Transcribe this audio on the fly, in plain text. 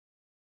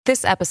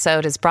This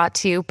episode is brought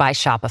to you by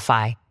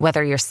Shopify.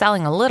 Whether you're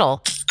selling a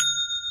little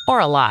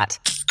or a lot,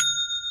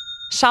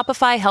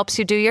 Shopify helps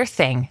you do your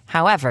thing,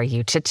 however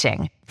you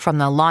cha-ching. From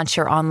the launch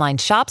your online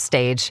shop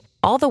stage,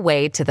 all the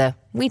way to the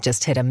we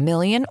just hit 1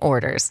 million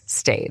orders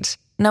stage.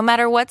 No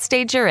matter what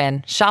stage you're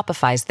in,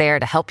 Shopify's there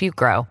to help you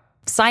grow.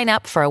 Sign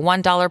up for a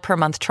 $1 per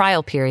month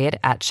trial period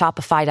at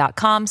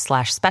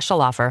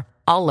shopify.com/special offer,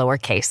 all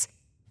lowercase.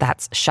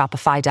 That's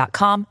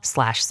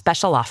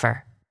shopify.com/special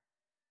offer.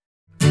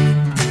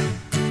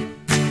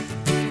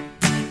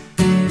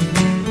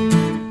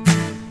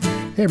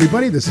 Hey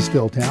everybody, this is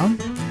Phil Town.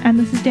 And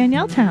this is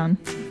Danielle Town.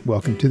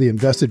 Welcome to the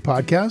Invested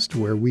Podcast,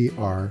 where we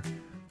are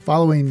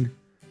following,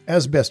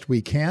 as best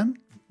we can,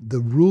 the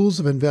rules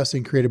of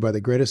investing created by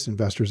the greatest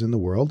investors in the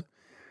world.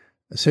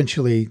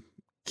 Essentially,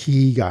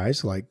 key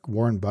guys like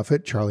Warren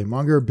Buffett, Charlie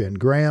Munger, Ben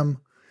Graham,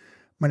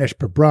 Mohnish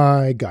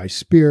Pabrai, Guy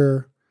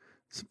Spear.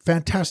 Some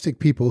fantastic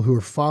people who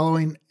are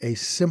following a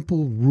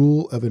simple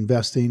rule of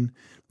investing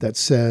that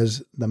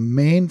says the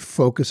main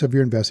focus of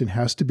your investing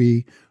has to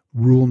be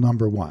rule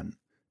number one.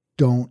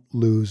 Don't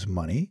lose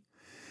money.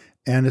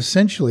 And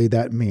essentially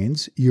that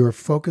means you're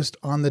focused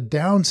on the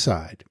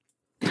downside.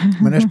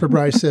 Mohnish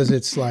Pabrai says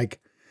it's like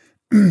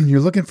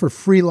you're looking for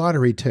free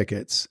lottery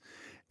tickets.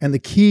 And the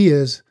key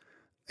is,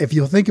 if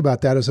you'll think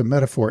about that as a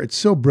metaphor, it's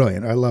so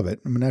brilliant. I love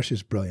it. Mohnish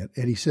is brilliant.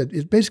 And he said,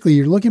 it's basically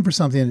you're looking for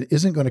something that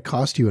isn't going to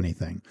cost you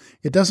anything.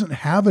 It doesn't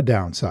have a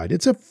downside.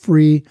 It's a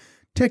free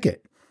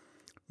ticket.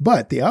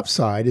 But the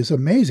upside is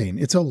amazing.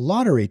 It's a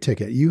lottery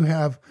ticket. You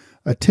have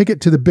a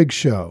ticket to the big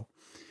show.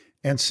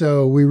 And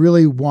so we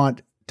really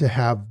want to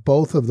have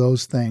both of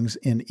those things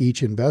in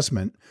each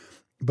investment.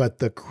 But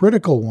the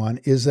critical one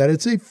is that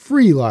it's a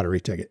free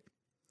lottery ticket.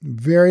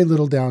 Very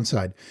little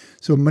downside.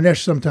 So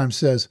Mohnish sometimes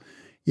says,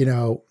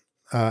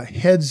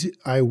 heads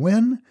I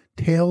win,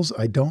 tails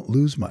I don't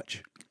lose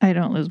much. I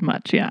don't lose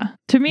much, yeah.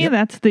 To me, Yep.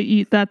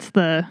 that's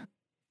the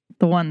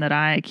one that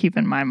I keep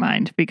in my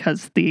mind,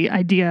 because the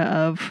idea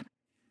of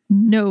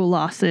no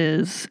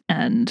losses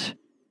and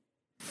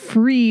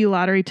free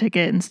lottery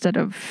ticket instead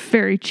of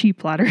very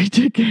cheap lottery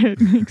ticket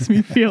makes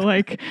me feel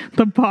like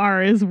the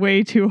bar is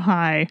way too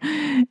high.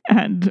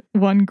 And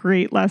one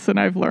great lesson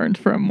I've learned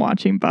from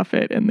watching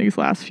Buffett in these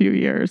last few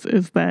years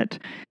is that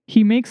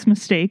he makes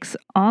mistakes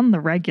on the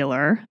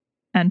regular,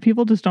 and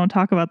people just don't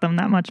talk about them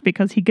that much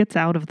because he gets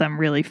out of them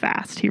really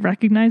fast. He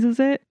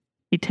recognizes it,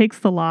 he takes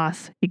the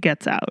loss, he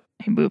gets out,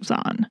 he moves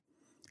on.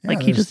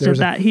 Yeah, he just did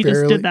that. He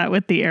just did that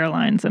with the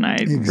airlines, and I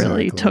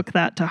really took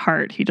that to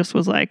heart. He just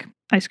was like,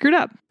 I screwed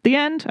up. The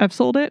end. I've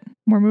sold it.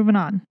 We're moving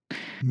on.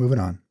 Moving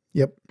on.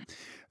 Yep.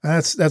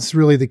 That's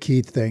really the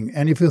key thing.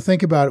 And if you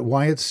think about it,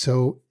 why it's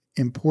so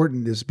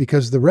important is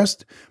because the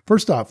rest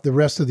of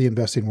the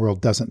investing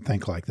world doesn't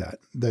think like that.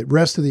 The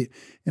rest of the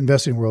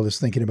investing world is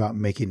thinking about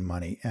making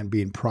money and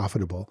being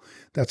profitable.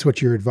 That's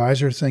what your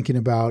advisor is thinking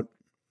about,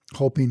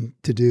 hoping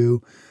to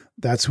do.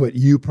 That's what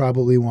you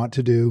probably want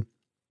to do.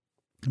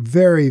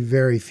 Very,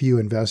 very few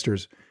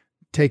investors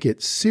take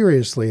it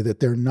seriously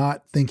that they're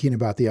not thinking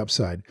about the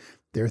upside.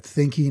 They're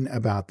thinking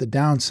about the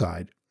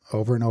downside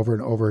over and over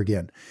and over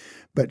again.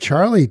 But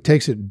Charlie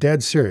takes it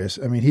dead serious.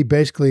 I mean, he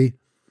basically,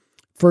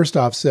 first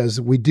off,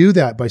 says we do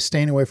that by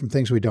staying away from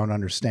things we don't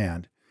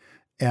understand.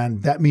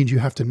 And that means you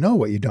have to know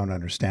what you don't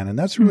understand. And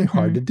that's really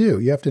hard to do.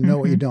 You have to know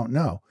what you don't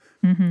know.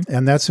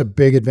 And that's a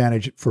big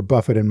advantage for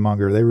Buffett and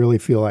Munger. They really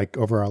feel like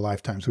over our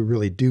lifetimes, we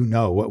really do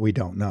know what we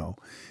don't know.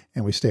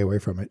 And we stay away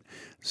from it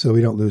so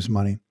we don't lose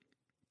money.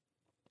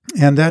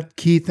 And that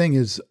key thing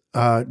is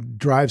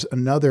drives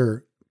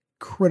another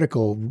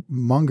critical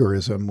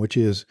Mungerism, which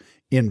is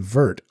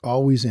invert,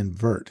 always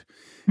invert.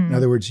 In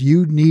other words,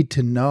 you need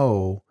to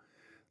know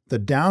the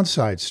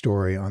downside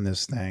story on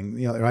this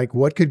thing. Like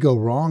what could go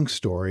wrong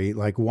story.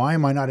 Like, why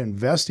am I not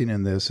investing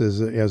in this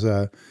as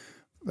a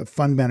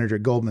fund manager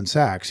at Goldman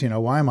Sachs?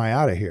 Why am I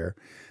out of here?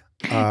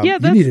 You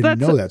need to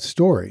know that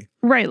story.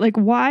 Right. Like,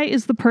 why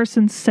is the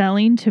person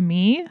selling to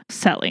me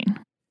selling?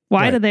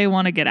 Why do they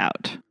want to get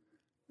out?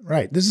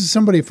 Right. This is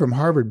somebody from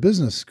Harvard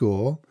Business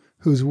School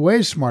who's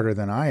way smarter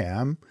than I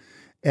am.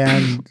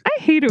 And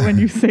I hate it when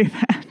you say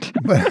that.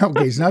 But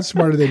okay, he's not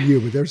smarter than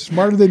you, but they're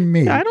smarter than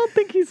me. I don't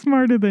think he's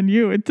smarter than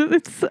you.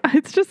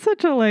 It's just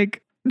such a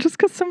just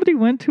because somebody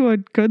went to a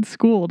good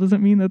school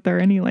doesn't mean that they're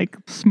any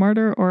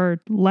smarter or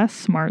less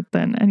smart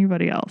than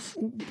anybody else.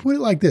 Put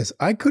it like this.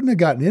 I couldn't have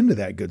gotten into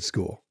that good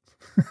school.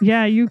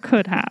 Yeah, you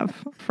could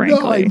have, frankly.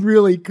 No, I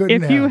really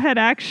couldn't have. If you had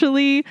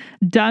actually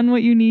done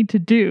what you need to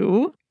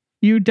do,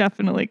 you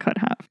definitely could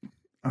have.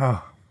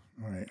 Oh,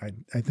 all right.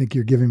 I think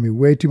you're giving me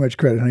way too much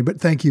credit, honey, but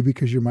thank you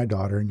because you're my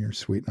daughter and you're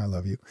sweet and I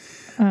love you.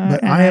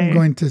 But I am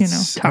going to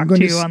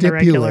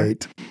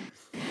stipulate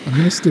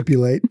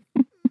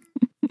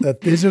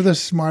that these are the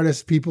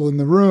smartest people in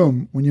the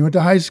room. When you went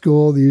to high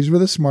school, these were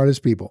the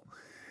smartest people.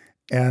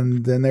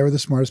 And then they were the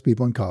smartest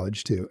people in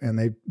college too. And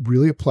they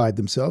really applied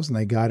themselves and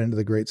they got into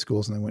the great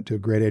schools and they went to a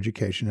great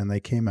education and they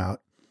came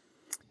out.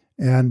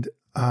 And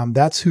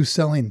that's who's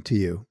selling to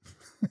you.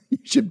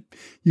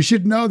 You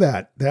should know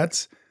that.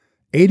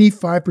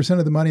 85%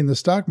 of the money in the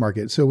stock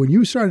market. So when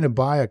you're starting to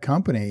buy a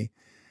company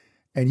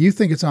and you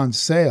think it's on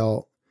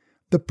sale,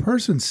 the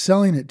person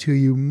selling it to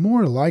you,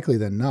 more likely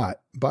than not,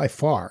 by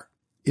far,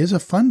 is a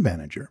fund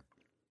manager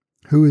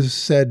who has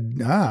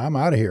said, I'm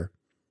out of here.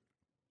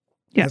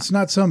 Yeah. It's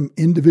not some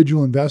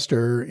individual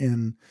investor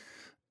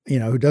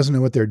who doesn't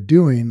know what they're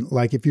doing.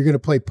 Like if you're going to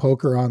play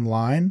poker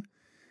online,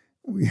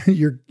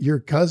 your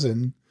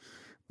cousin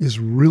is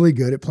really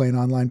good at playing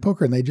online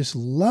poker, and they just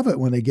love it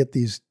when they get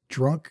these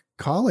drunk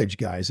college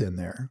guys in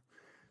there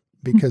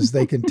because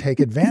they can take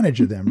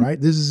advantage of them, right?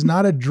 This is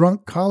not a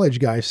drunk college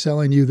guy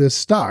selling you this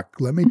stock.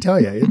 Let me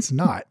tell you, it's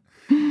not.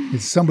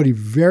 It's somebody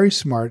very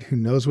smart who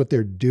knows what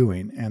they're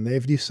doing, and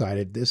they've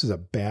decided this is a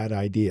bad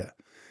idea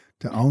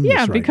to own this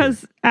right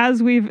because here.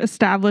 As we've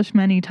established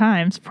many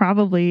times,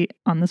 probably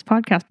on this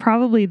podcast,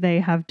 probably they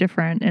have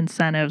different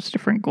incentives,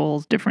 different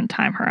goals, different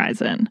time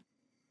horizon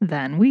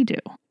than we do.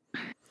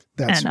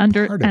 That's and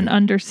part of it.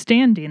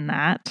 Understanding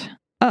that.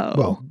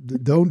 Well,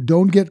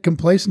 don't get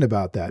complacent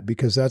about that,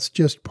 because that's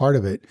just part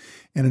of it.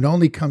 And it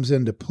only comes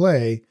into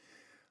play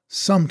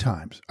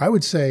sometimes. I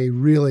would say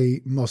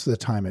really most of the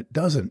time it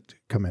doesn't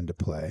come into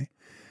play,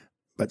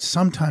 but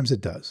sometimes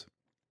it does.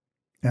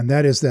 And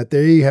that is that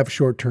they have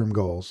short-term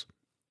goals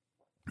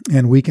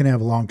and we can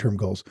have long-term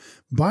goals.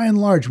 By and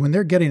large, when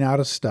they're getting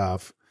out of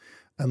stuff,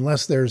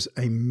 unless there's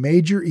a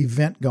major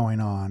event going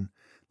on,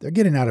 they're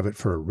getting out of it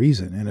for a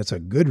reason, and it's a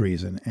good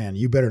reason, and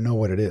you better know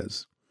what it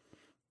is.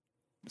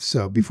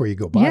 So before you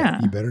go buy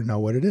it, you better know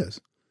what it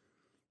is.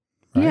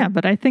 Right? Yeah,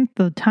 but I think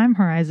the time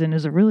horizon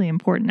is a really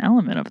important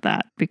element of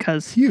that,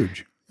 because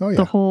huge. Oh yeah.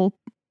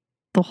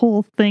 The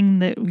whole thing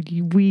that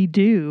we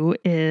do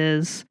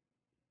is,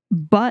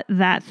 but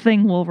that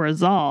thing will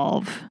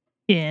resolve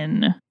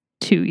in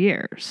 2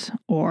 years,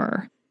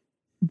 or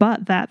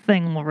but that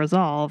thing will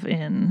resolve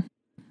in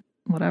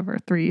whatever,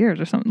 3 years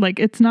or something. Like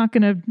it's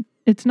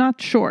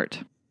not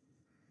short,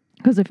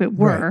 because if it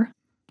were,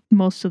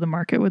 most of the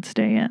market would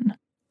stay in.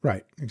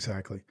 Right,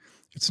 exactly.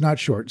 It's not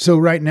short. So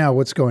right now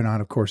what's going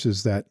on, of course,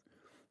 is that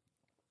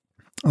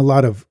a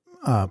lot of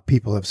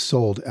people have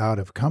sold out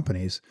of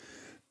companies,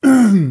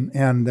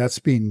 and that's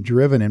being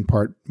driven in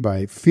part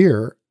by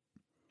fear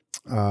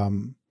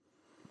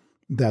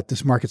that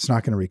this market's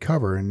not going to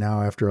recover. And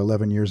now after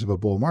 11 years of a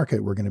bull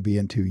market, we're going to be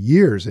into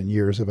years and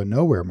years of a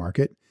nowhere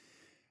market.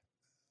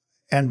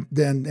 And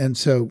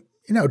so,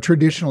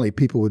 traditionally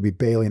people would be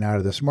bailing out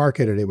of this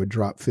market and it would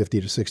drop 50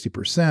 to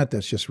 60%.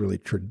 That's just really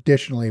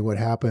traditionally what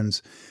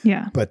happens.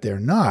 Yeah. But they're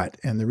not.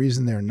 And the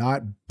reason they're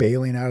not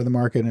bailing out of the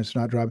market and it's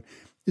not dropping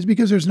is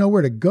because there's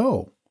nowhere to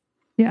go.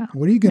 Yeah.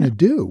 What are you going to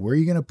do? Where are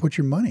you going to put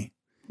your money?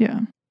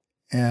 Yeah.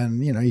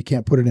 And, you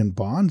can't put it in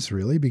bonds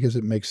really, because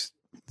it makes,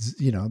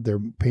 they're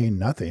paying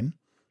nothing.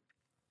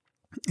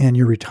 And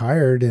you're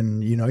retired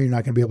and, you're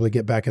not going to be able to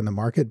get back in the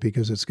market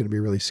because it's going to be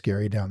really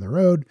scary down the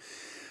road.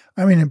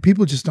 I mean, and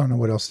people just don't know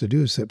what else to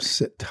do except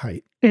sit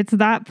tight. It's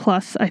that,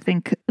 plus I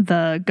think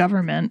the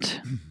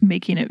government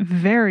making it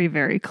very,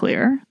 very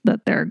clear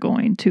that they're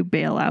going to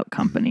bail out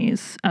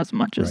companies as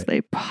much as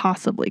they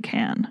possibly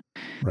can.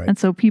 Right. And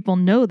so people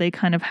know they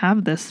kind of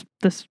have this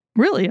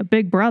really a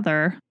big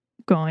brother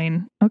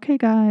going, okay,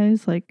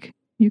 guys, like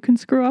you can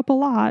screw up a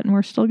lot and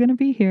we're still going to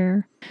be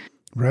here.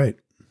 Right.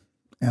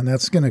 And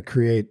that's going to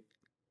create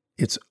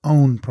its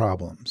own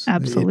problems.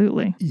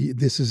 Absolutely.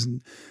 This is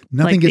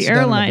nothing like gets the done in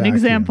a airline vacuum.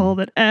 example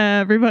that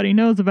everybody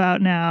knows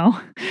about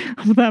now,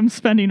 of them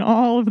spending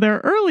all of their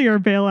earlier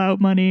bailout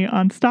money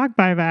on stock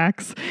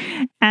buybacks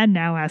and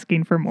now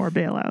asking for more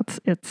bailouts.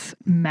 It's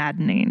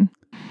maddening.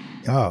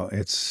 Oh,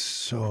 it's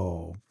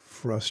so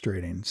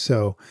frustrating.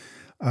 So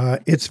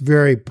it's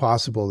very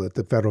possible that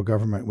the federal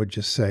government would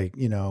just say,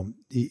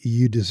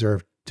 you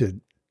deserve to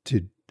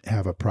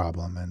have a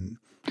problem. And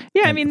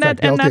yeah, I mean,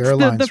 that's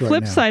the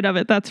flip side of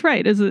it. That's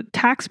right. Is that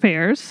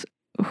taxpayers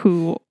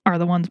who are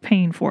the ones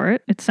paying for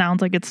it? It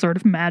sounds like it's sort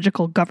of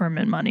magical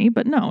government money,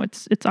 but no,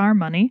 it's our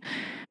money.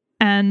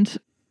 And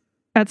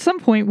at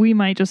some point we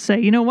might just say,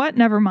 you know what?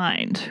 Never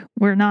mind.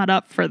 We're not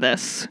up for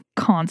this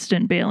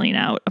constant bailing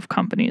out of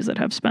companies that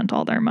have spent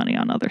all their money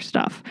on other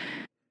stuff.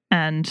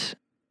 And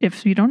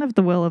if you don't have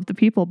the will of the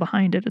people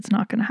behind it, it's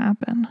not going to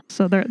happen.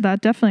 So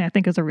that definitely, I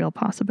think, is a real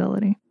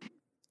possibility.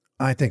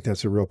 I think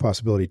that's a real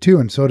possibility too.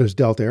 And so does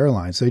Delta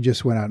Airlines. They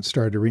just went out and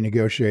started to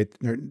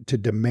renegotiate, to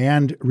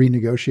demand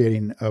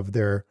renegotiating of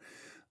their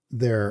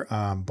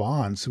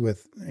bonds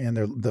and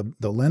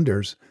the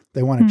lenders.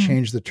 They want to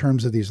change the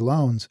terms of these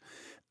loans.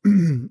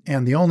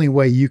 And the only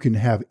way you can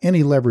have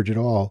any leverage at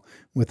all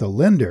with a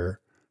lender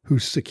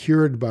who's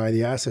secured by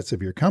the assets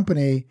of your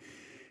company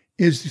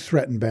is to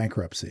threaten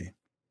bankruptcy.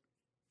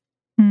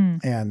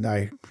 And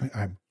I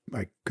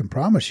can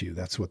promise you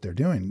that's what they're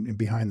doing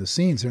behind the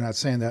scenes. They're not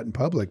saying that in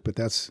public, but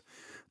that's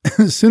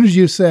as soon as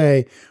you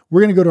say,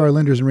 we're going to go to our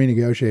lenders and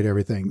renegotiate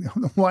everything,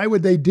 why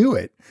would they do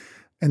it?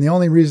 And the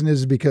only reason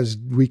is because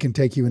we can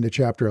take you into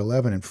Chapter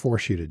 11 and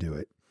force you to do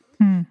it.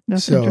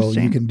 That's so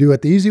interesting. You can do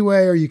it the easy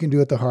way or you can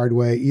do it the hard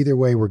way. Either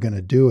way, we're going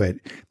to do it.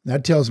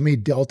 That tells me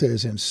Delta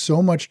is in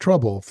so much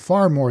trouble,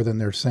 far more than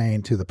they're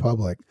saying to the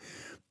public,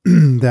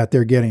 that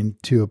they're getting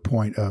to a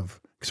point of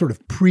sort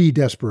of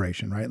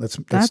pre-desperation, right? Let's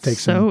That's take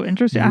so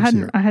interesting.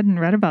 news I hadn't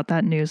read about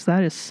that news.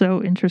 That is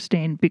so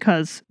interesting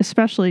because,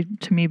 especially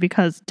to me,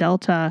 because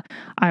Delta,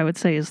 I would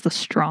say, is the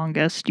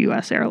strongest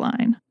U.S.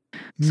 airline.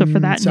 So for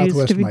that Southwest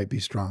news to be might be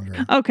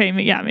stronger. okay,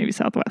 yeah, maybe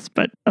Southwest,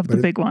 but the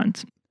big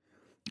ones.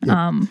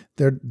 Yeah,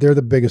 they're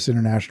the biggest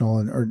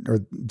international, or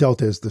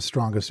Delta is the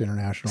strongest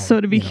international. So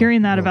to be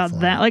hearing that about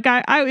that, like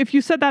I, if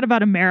you said that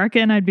about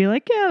American, I'd be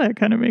like, yeah, that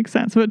kind of makes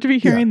sense. But to be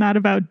hearing that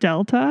about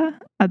Delta,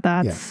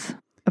 that's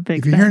a big.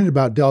 If you're thing. hearing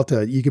about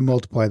Delta, you can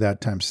multiply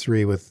that times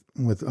 3 with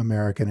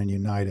American and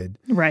United.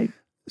 Right.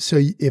 So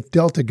if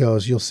Delta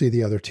goes, you'll see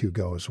the other two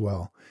go as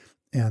well.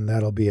 And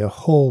that'll be a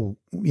whole,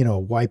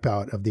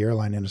 wipeout of the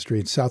airline industry.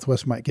 And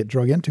Southwest might get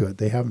drug into it.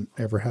 They haven't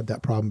ever had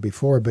that problem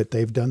before, but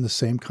they've done the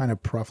same kind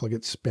of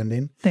profligate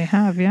spending. They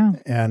have, yeah.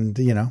 And,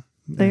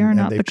 they are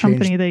not the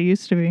company they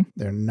used to be.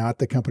 They're not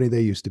the company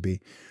they used to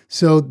be.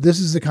 So this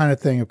is the kind of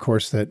thing, of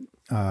course, that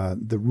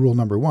the rule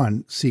number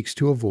 1 seeks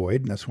to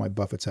avoid. And that's why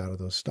Buffett's out of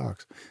those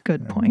stocks.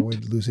 Good point.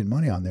 Avoid losing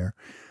money on there.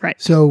 Right.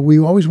 So we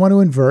always want to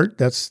invert.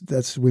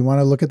 We want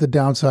to look at the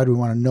downside. We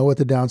want to know what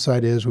the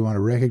downside is. We want to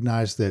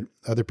recognize that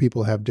other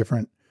people have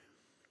different,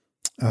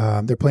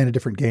 they're playing a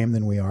different game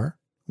than we are.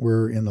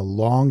 We're in the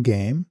long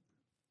game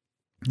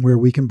where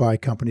we can buy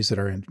companies that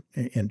are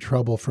in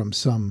trouble from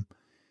some,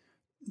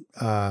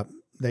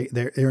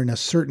 they're in a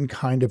certain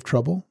kind of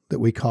trouble that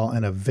we call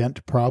an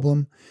event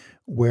problem,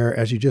 where,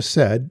 as you just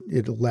said,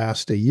 it'll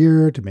last a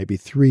year to maybe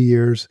 3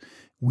 years.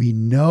 We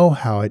know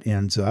how it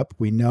ends up.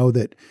 We know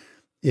that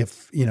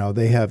if,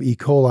 they have E.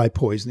 coli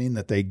poisoning,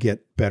 that they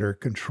get better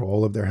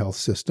control of their health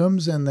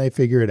systems and they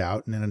figure it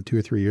out. And then in 2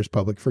 or 3 years,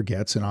 public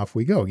forgets and off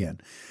we go again.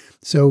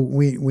 So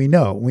we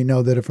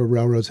know that if a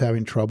railroad's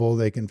having trouble,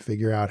 they can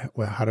figure out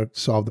how to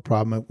solve the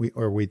problem,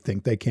 or we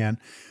think they can.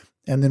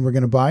 And then we're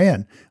going to buy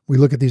in. We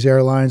look at these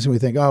airlines and we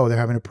think, oh, they're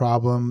having a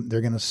problem.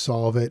 They're going to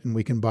solve it and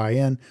we can buy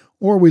in.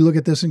 Or we look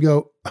at this and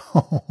go,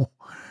 oh,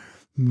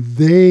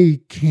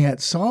 they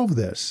can't solve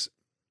this.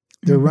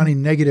 They're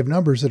running negative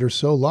numbers that are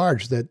so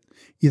large that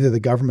either the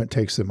government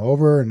takes them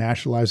over and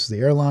nationalizes the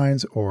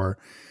airlines, or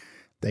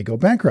they go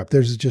bankrupt.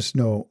 There's just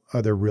no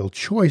other real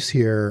choice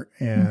here.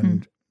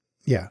 And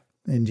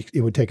and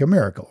it would take a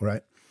miracle,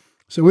 right?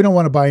 So we don't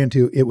want to buy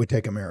into it would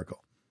take a miracle.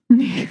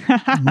 we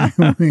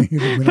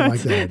don't like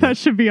that idea. That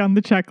should be on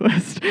the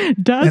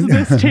checklist. Does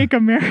this take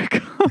a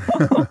miracle?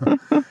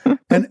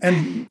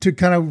 and to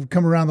kind of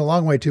come around the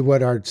long way to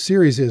what our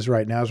series is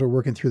right now, is we're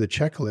working through the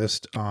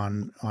checklist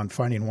on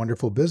finding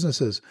wonderful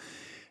businesses.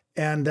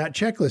 And that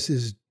checklist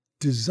is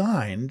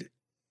designed,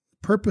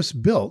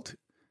 purpose-built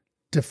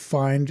to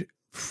find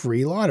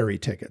free lottery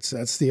tickets.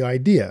 That's the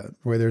idea,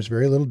 where there's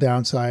very little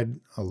downside,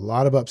 a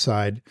lot of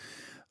upside.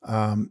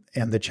 And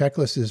the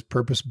checklist is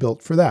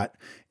purpose-built for that.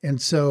 And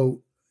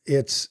so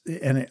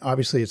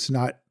obviously it's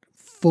not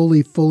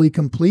fully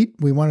complete.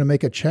 We want to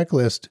make a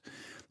checklist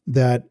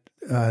that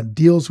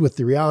deals with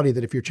the reality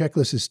that if your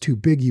checklist is too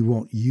big, you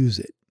won't use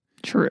it.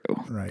 True.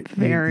 Right.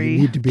 Very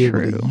you need to be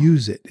true. able to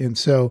use it. And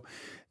so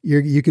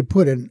you could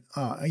put in,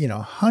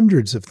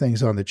 hundreds of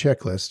things on the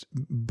checklist,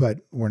 but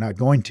we're not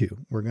going to.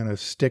 We're going to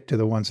stick to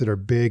the ones that are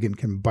big and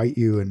can bite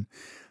you,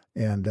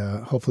 and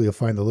hopefully you'll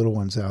find the little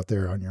ones out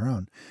there on your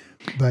own.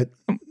 But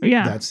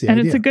that's the idea.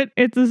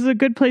 And this is a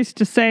good place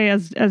to say,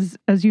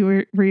 as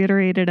you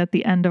reiterated at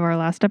the end of our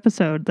last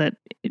episode, that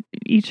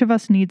each of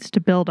us needs to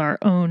build our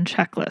own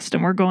checklist.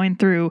 And we're going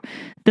through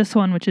this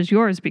one, which is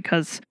yours,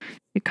 because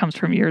it comes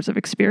from years of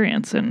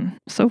experience and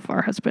so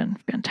far has been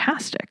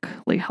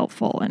fantastically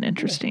helpful and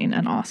interesting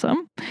and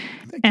awesome.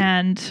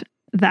 And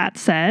that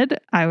said,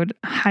 I would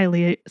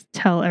highly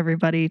tell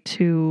everybody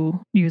to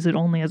use it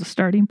only as a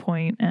starting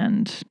point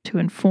and to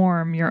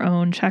inform your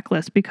own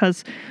checklist,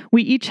 because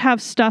we each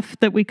have stuff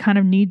that we kind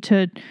of need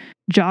to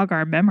jog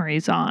our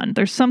memories on.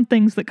 There's some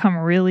things that come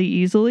really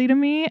easily to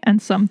me and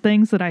some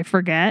things that I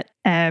forget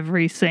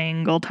every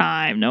single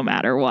time, no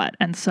matter what.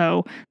 And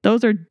so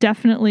those are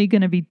definitely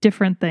going to be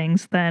different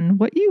things than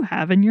what you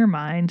have in your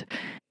mind.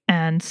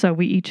 And so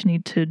we each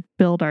need to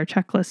build our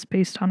checklist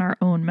based on our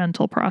own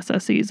mental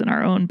processes and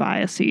our own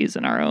biases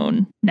and our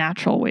own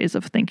natural ways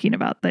of thinking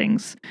about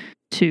things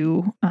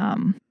to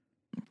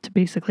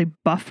basically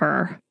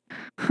buffer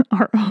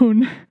our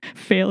own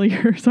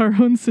failures, our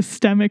own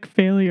systemic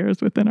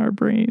failures within our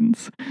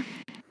brains.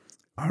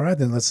 All right,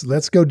 then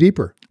let's go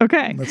deeper.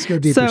 Okay. Let's go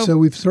deeper. So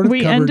we've sort of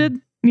covered...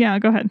 Yeah,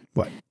 go ahead.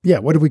 What? Yeah,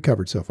 what have we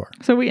covered so far?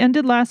 So we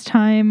ended last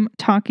time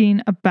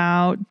talking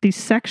about the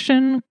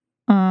section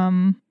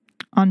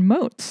on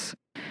moats,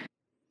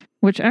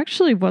 which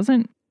actually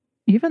wasn't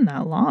even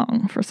that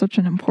long for such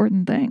an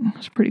important thing.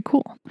 It's pretty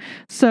cool.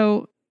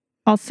 So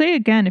I'll say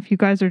again, if you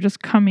guys are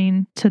just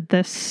coming to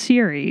this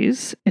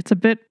series, it's a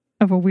bit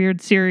of a weird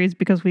series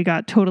because we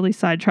got totally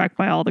sidetracked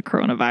by all the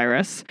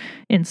coronavirus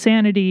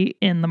insanity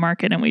in the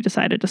market, and we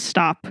decided to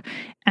stop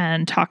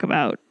and talk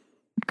about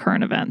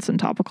current events and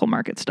topical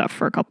market stuff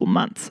for a couple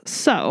months.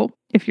 So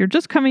if you're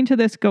just coming to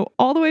this, go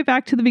all the way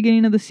back to the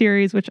beginning of the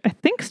series, which I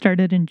think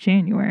started in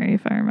January,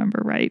 if I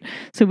remember right.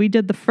 So we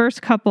did the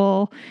first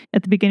couple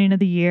at the beginning of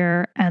the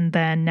year, and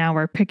then now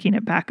we're picking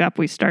it back up.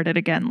 We started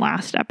again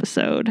last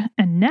episode,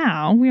 and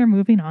now we are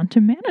moving on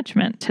to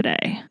management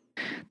today.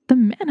 The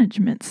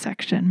management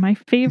section, my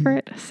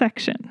favorite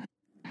section.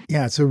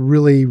 Yeah, it's a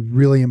really,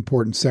 really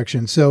important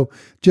section. So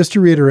just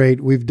to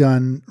reiterate, we're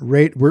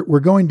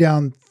going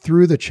down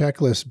through the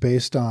checklist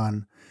based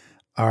on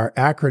our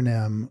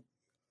acronym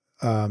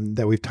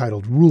that we've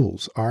titled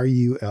RULES,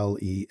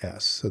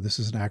 RULES. So this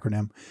is an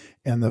acronym,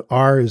 and the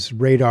R is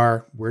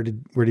radar. Where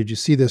did you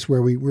see this?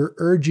 Where we're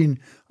urging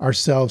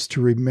ourselves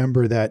to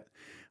remember that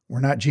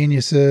we're not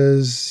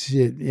geniuses.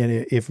 And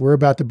if we're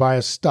about to buy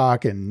a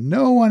stock and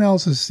no one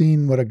else has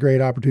seen what a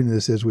great opportunity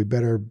this is, we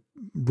better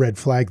red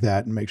flag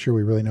that and make sure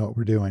we really know what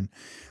we're doing.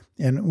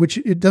 And which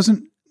it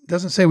doesn't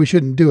say we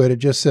shouldn't do it. It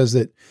just says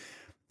that,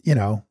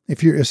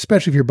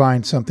 especially if you're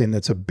buying something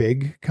that's a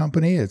big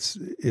company,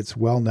 it's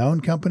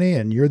well-known company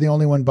and you're the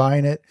only one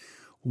buying it.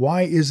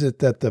 Why is it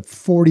that the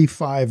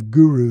 45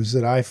 gurus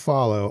that I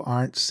follow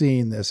aren't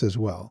seeing this as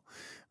well?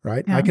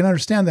 Right. Yeah. I can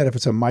understand that if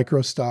it's a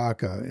micro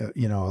stock,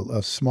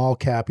 a small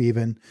cap,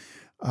 even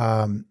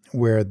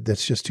where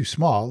that's just too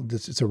small,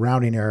 it's a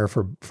rounding error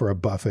for a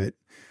Buffett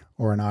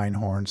or an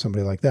Einhorn,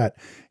 somebody like that.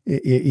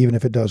 Even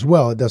if it does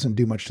well, it doesn't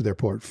do much to their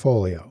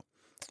portfolio.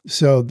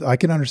 So I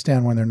can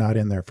understand when they're not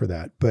in there for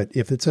that. But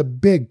if it's a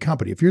big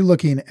company, if you're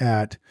looking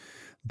at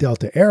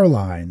Delta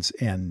Airlines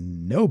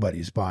and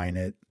nobody's buying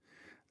it,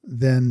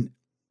 then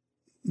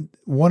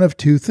one of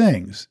two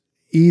things: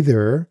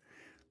 either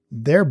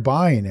they're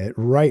buying it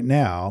right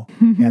now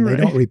and they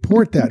don't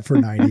report that for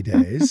 90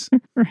 days,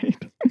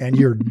 right? And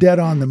you're dead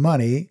on the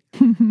money,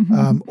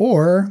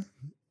 or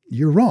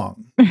you're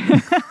wrong.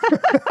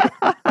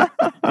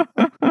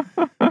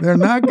 They're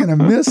not going to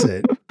miss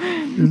it.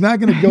 They're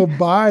not going to go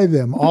buy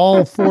them.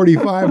 All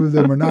 45 of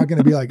them are not going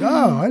to be like,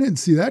 oh, I didn't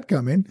see that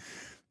coming.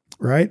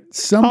 Right?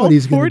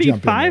 Somebody's going to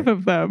jump in there. 45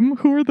 of them.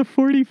 Who are the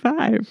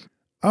 45?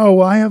 Oh,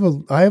 well, I have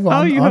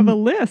a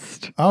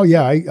list. Oh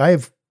yeah.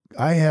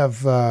 I have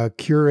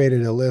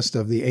curated a list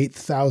of the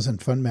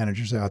 8,000 fund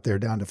managers out there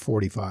down to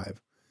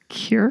 45.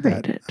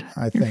 Curated.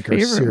 I think are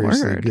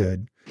seriously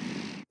good.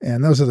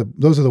 And those are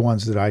the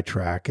ones that I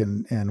track,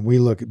 and we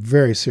look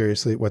very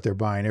seriously at what they're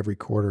buying every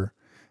quarter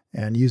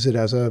and use it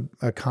as a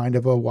kind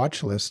of a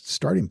watch list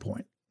starting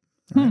point.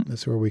 Right?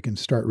 That's where we can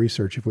start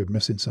research if we're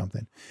missing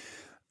something.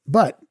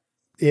 But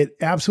it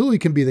absolutely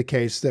can be the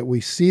case that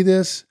we see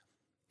this.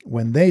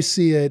 When they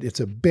see it, it's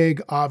a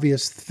big,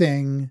 obvious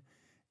thing,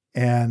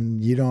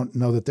 and you don't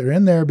know that they're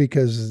in there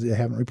because they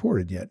haven't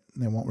reported yet.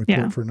 They won't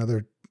report for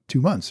another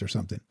 2 months or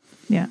something.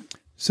 Yeah.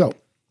 So,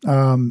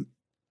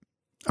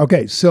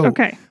 okay.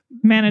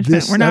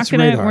 Management.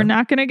 We're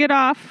not gonna get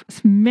off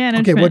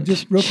management. Okay. Well,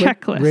 just real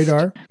quick, checklist.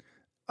 Radar.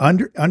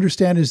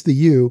 Understand is the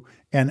U,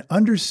 and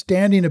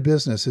understanding a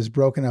business is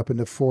broken up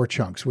into 4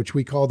 chunks, which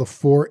we call the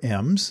 4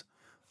 M's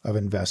of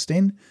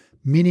investing: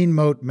 meaning,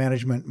 moat,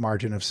 management,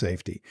 margin of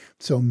safety.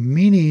 So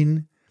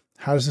meaning,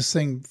 how does this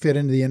thing fit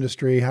into the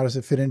industry? How does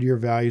it fit into your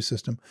value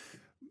system?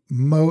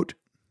 Moat,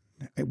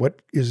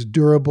 what is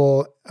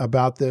durable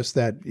about this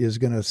that is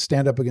going to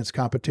stand up against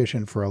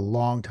competition for a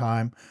long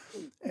time?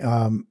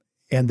 And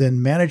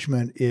then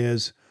management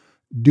is,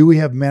 do we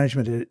have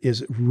management that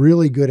is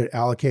really good at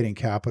allocating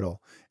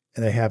capital?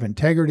 And they have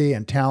integrity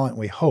and talent,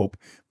 we hope,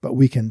 but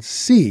we can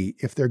see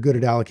if they're good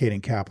at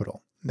allocating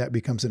capital. That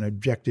becomes an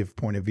objective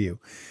point of view.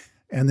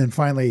 And then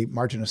finally,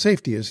 margin of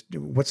safety is,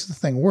 what's the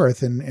thing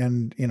worth?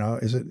 And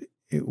is it,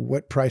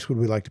 what price would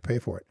we like to pay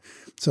for it?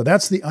 So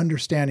that's the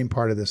understanding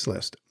part of this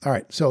list. All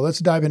right. So let's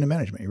dive into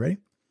management. You ready?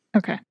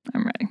 Okay.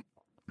 I'm ready.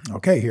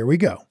 Okay, here we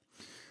go.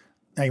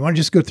 Now you want to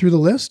just go through the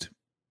list?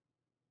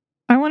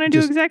 I want to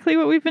do exactly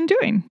what we've been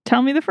doing.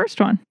 Tell me the first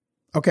one.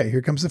 Okay,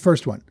 here comes the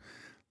first one.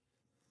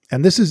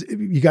 And this is,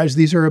 you guys,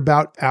 these are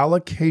about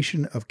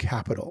allocation of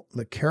capital,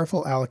 the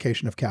careful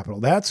allocation of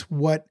capital. That's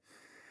what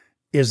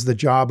is the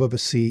job of a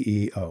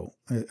CEO.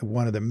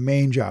 One of the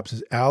main jobs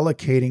is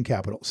allocating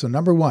capital. So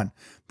number one,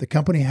 the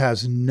company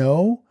has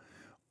no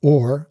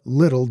or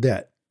little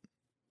debt.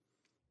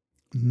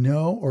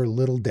 No or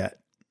little debt.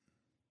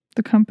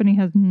 The company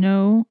has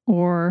no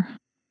or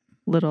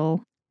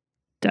little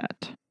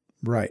debt.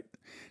 Right.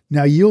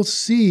 Now you'll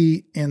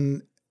see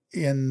in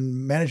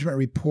management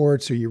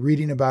reports, or you're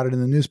reading about it in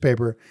the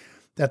newspaper,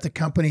 that the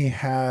company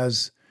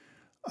has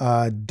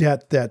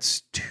debt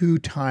that's 2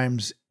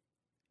 times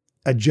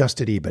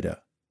adjusted EBITDA.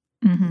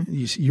 Mm-hmm.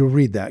 You'll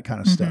read that kind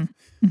of stuff.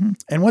 Mm-hmm.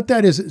 And what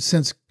that is,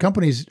 since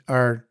companies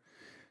are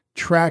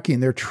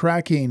they're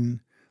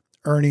tracking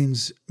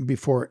earnings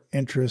before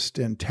interest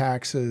and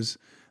taxes,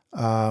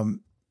 and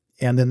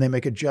then they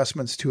make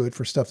adjustments to it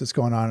for stuff that's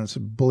going on. And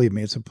so believe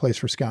me, it's a place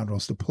for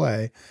scoundrels to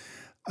play.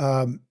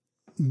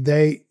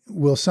 They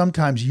will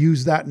sometimes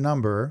use that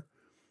number,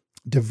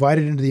 divide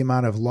it into the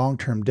amount of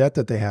long-term debt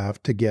that they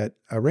have to get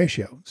a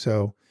ratio.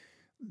 So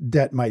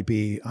debt might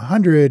be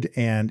 100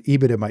 and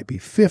EBITDA might be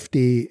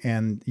 50,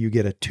 and you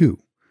get a 2.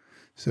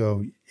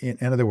 So in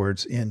other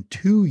words, in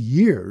 2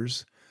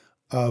 years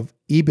of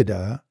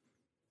EBITDA,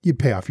 you'd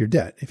pay off your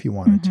debt if you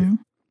wanted to.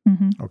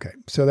 Okay.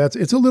 So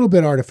it's a little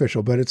bit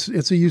artificial, but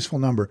it's a useful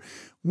number.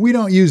 We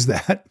don't use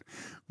that.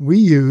 We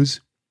use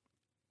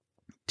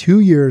 2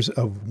 years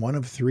of one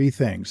of three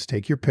things.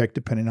 Take your pick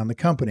depending on the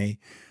company.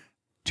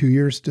 2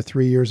 years to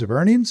 3 years of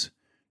earnings,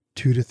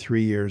 2 to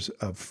 3 years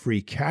of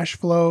free cash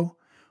flow,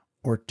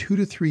 or 2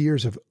 to 3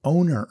 years of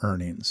owner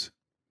earnings.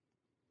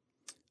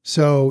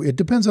 So it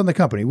depends on the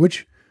company,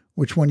 which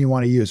one you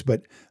want to use.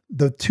 But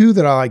the two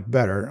that I like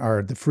better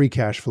are the free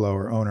cash flow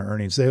or owner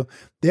earnings.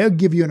 They'll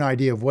give you an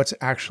idea of what's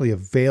actually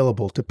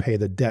available to pay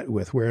the debt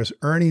with, whereas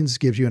earnings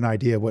gives you an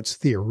idea of what's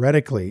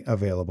theoretically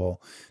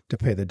available to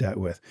pay the debt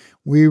with.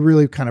 We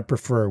really kind of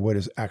prefer what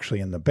is actually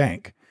in the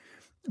bank,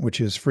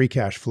 which is free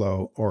cash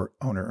flow or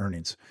owner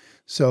earnings.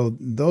 So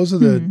those are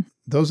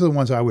the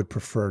ones I would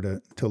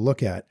prefer to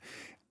look at.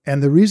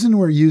 And the reason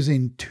we're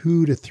using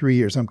 2 to 3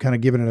 years, I'm kind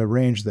of giving it a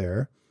range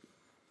there,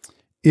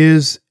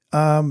 is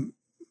I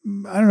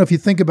don't know if you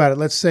think about it.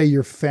 Let's say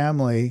your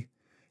family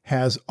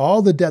has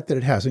all the debt that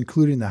it has,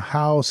 including the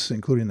house,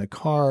 including the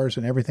cars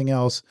and everything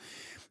else,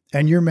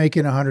 and you're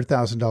making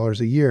 $100,000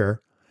 a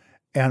year,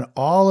 and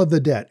all of the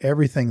debt,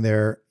 everything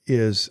there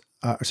is,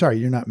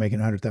 you're not making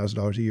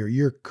 $100,000 a year.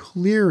 You're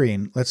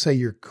clearing, let's say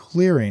you're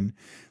clearing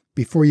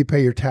before you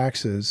pay your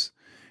taxes,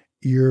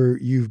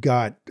 you've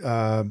got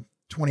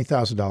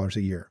 $20,000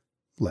 a year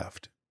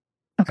left.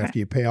 Okay. After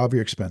you pay all of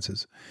your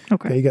expenses.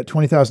 Okay. You got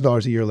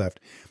 $20,000 a year left.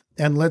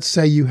 And let's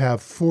say you have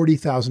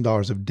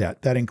 $40,000 of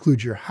debt. That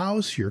includes your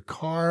house, your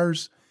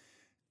cars,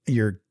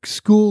 your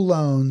school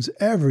loans,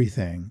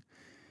 everything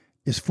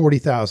is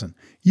 $40,000.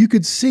 You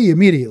could see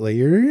immediately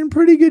you're in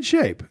pretty good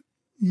shape.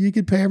 You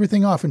could pay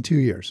everything off in 2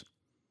 years.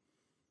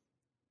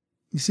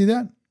 You see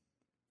that?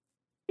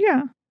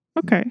 Yeah.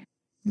 Okay.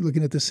 You're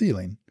looking at the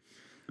ceiling.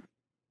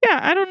 Yeah.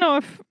 I don't know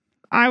if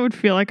I would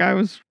feel like I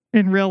was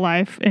in real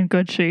life in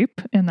good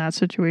shape in that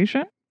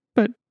situation,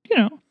 but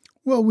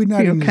Well, we're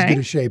not in as good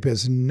a shape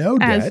as no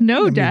debt.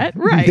 Debt,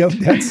 right.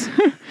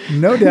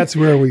 No debt's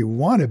where we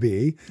want to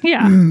be.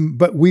 Yeah.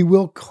 But we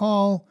will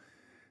call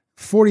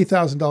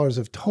 $40,000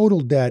 of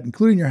total debt,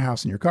 including your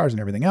house and your cars and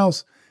everything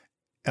else,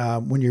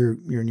 when you're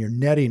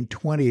netting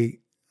 20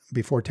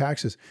 before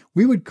taxes,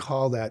 we would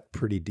call that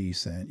pretty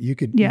decent.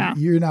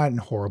 You're not in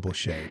horrible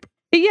shape.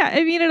 Yeah.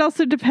 I mean, it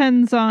also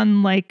depends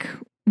on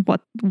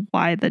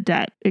why the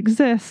debt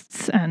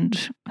exists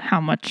and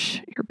how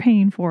much you're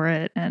paying for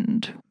it,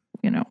 and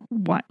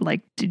what,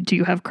 do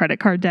you have credit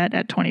card debt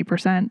at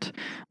 20%,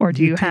 or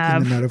do you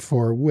have the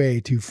metaphor way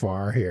too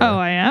far here? Oh,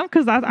 I am,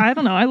 because I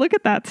don't know. I look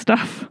at that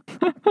stuff.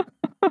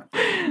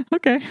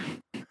 Okay.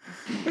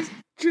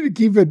 Should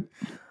keep it.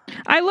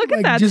 I look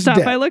at that stuff.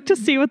 Debt. I look to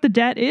see what the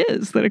debt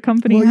is that a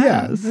company has.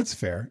 Yeah, that's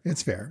fair.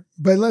 It's fair.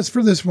 But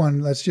for this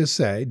one, let's just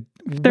say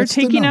they're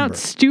taking out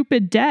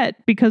stupid debt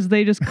because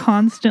they just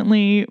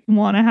constantly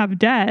want to have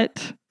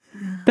debt.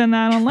 Then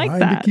I don't like that.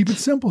 Trying to keep it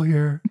simple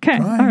here. Okay.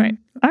 Trying.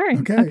 All right.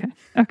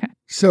 Okay.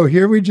 So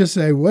here we just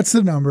say, what's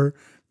the number?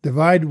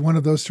 Divide one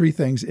of those three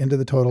things into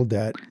the total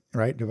debt,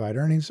 right? Divide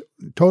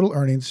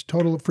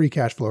total free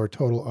cash flow, or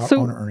total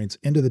owner earnings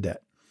into the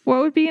debt.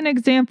 What would be an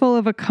example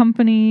of a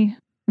company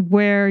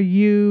where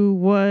you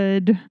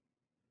would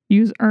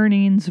use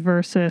earnings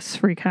versus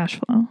free cash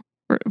flow,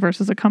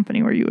 versus a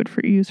company where you would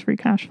use free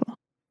cash flow?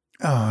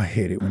 Oh, I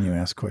hate it when you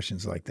ask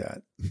questions like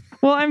that.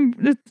 Well,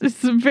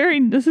 this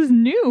is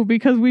new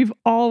because we've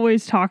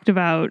always talked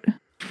about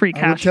free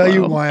cash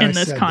flow in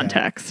this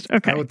context. That.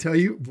 Okay. I will tell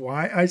you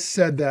why I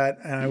said that,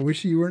 and I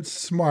wish you weren't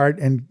smart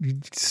and you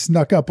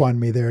snuck up on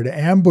me there to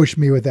ambush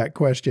me with that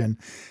question.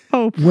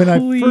 Oh, please. When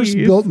I first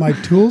built my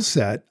tool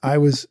set, I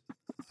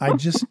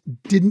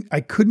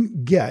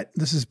couldn't get,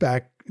 this is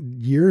back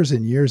years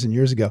and years and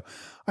years ago,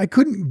 I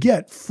couldn't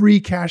get free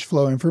cash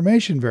flow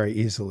information very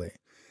easily.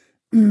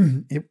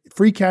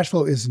 Free cash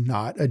flow is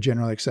not a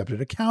generally accepted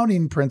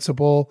accounting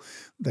principle.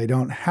 They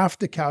don't have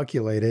to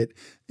calculate it.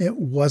 It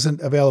wasn't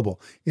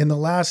available. In the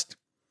last,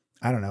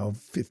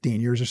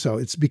 15 years or so,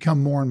 it's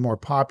become more and more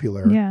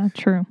popular. Yeah,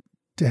 true.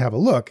 To have a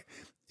look.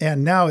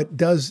 And now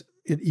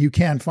you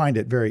can find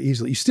it very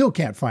easily. You still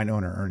can't find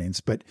owner earnings,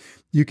 but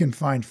you can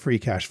find free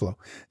cash flow.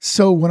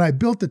 So when I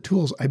built the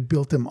tools, I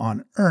built them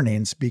on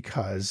earnings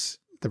because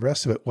the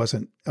rest of it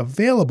wasn't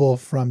available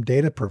from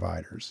data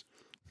providers.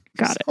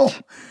 Got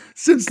it.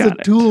 Since the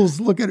tools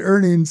look at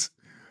earnings,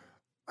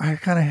 I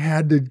kind of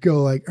had to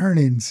go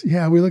earnings.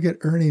 Yeah, we look at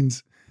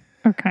earnings.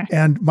 Okay.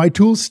 And my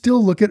tools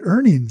still look at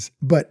earnings,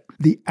 but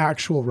the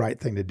actual right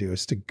thing to do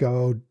is to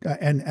go,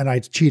 and I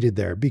cheated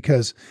there,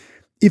 because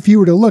if you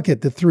were to look at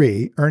the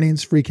three,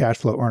 earnings, free cash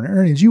flow, or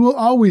earnings, you will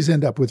always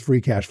end up with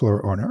free cash flow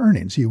or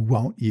earnings. You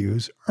won't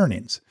use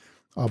earnings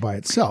all by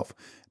itself.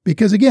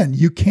 Because again,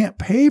 you can't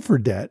pay for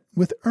debt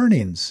with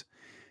earnings.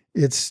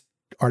 It's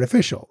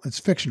artificial. It's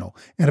fictional.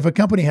 And if a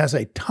company has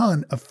a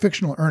ton of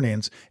fictional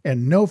earnings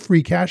and no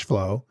free cash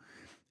flow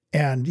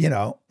and,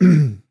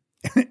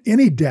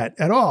 any debt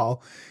at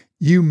all,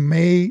 you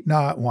may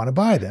not want to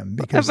buy them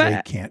because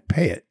they can't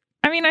pay it.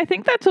 mean, I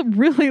think that's a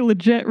really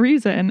legit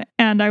reason.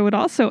 And I would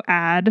also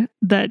add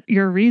that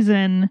your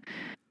reason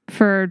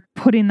for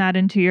putting that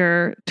into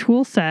your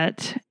tool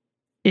set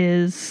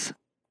is,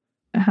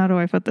 how do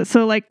I put this?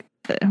 So like,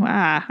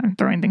 I'm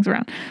throwing things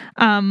around.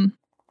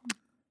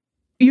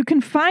 You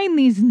can find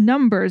these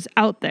numbers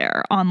out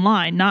there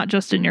online, not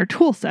just in your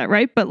tool set,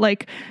 right? But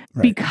like,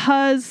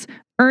 because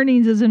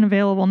earnings is an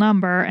available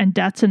number and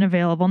debt's an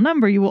available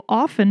number, you will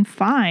often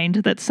find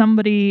that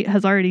somebody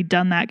has already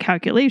done that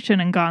calculation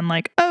and gone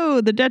like,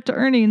 oh, the debt to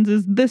earnings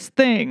is this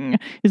thing,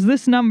 is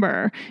this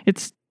number.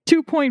 It's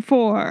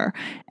 2.4.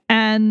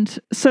 And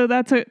so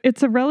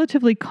it's a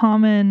relatively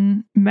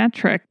common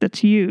metric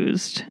that's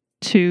used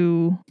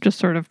to just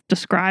sort of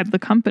describe the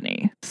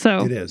company.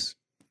 So it is.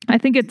 I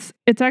think it's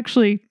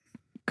actually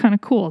kind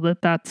of cool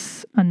that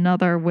that's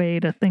another way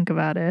to think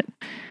about it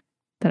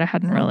that I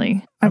hadn't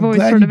really. I've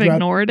always sort of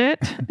ignored it,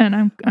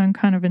 and I'm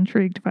kind of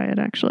intrigued by it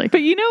actually.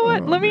 But you know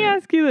what? Let me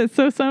ask you this.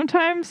 So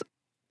sometimes,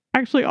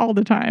 actually all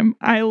the time,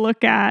 I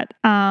look at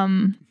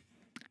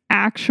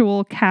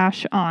actual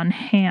cash on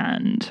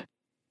hand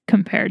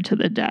compared to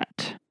the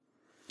debt.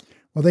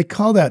 Well, they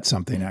call that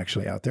something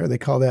actually out there. They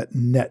call that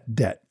net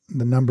debt.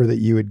 The number that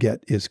you would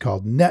get is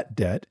called net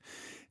debt.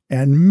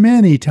 And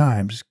many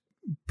times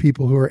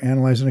people who are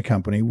analyzing a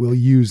company will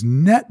use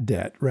net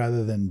debt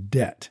rather than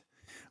debt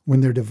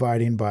when they're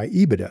dividing by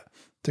EBITDA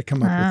to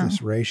come up with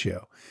this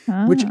ratio,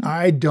 which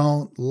I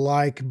don't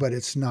like, but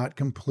it's not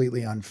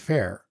completely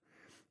unfair.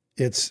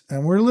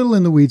 And we're a little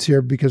in the weeds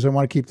here because I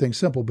want to keep things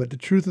simple, but the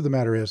truth of the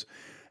matter is,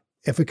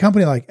 if a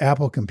company like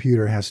Apple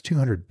Computer has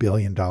 $200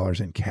 billion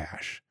in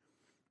cash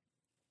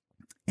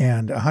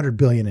and $100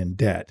 billion in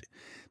debt,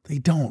 they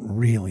don't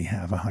really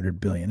have $100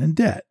 billion in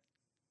debt.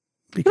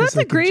 Because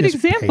that's a great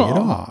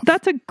example.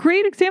 That's a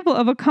great example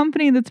of a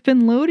company that's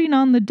been loading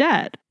on the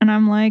debt. And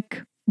I'm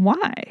like,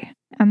 why?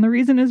 And the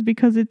reason is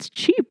because it's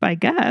cheap, I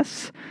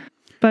guess.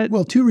 But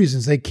well, two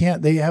reasons. They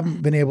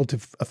haven't been able to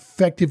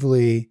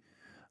effectively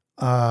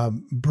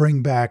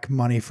bring back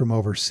money from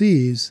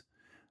overseas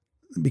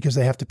because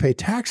they have to pay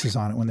taxes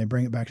on it when they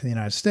bring it back to the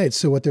United States.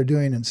 So what they're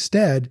doing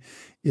instead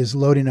is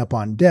loading up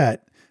on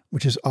debt,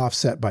 which is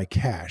offset by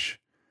cash.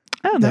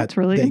 Oh, that's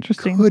really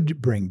interesting. They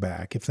could bring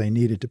back if they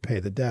needed to pay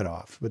the debt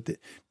off, but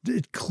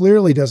it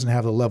clearly doesn't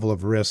have the level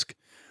of risk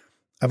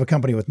of a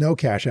company with no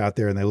cash out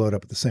there and they load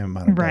up the same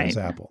amount of debt as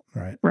Apple,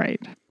 right? Right.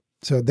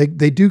 So they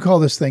do call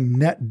this thing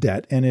net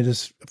debt, and it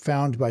is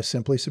found by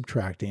simply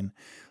subtracting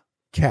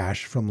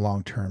cash from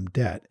long-term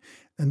debt.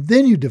 And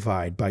then you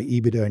divide by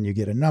EBITDA and you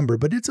get a number,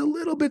 but it's a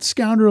little bit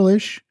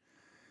scoundrelish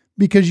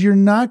because you're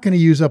not going to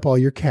use up all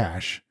your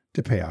cash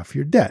to pay off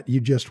your debt.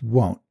 You just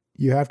won't.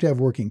 You have to have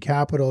working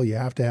capital. You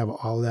have to have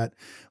all that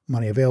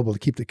money available to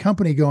keep the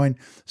company going.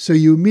 So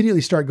you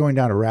immediately start going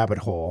down a rabbit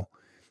hole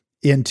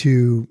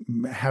into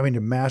having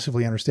to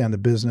massively understand the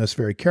business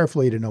very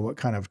carefully to know what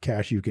kind of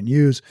cash you can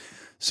use.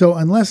 So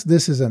unless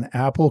this is an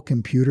Apple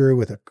computer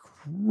with a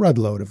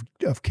crudload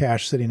of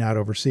cash sitting out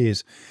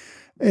overseas,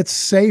 it's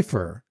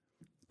safer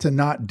to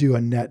not do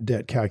a net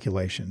debt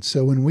calculation.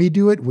 So when we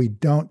do it, we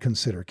don't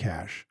consider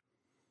cash.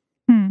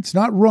 It's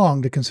not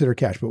wrong to consider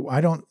cash, but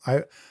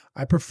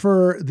I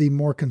prefer the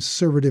more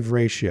conservative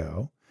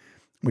ratio,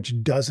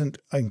 which doesn't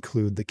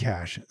include the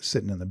cash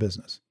sitting in the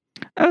business.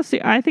 Oh,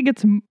 see, I've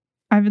been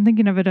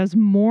thinking of it as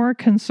more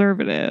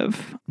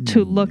conservative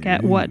to look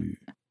at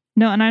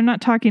no, and I'm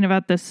not talking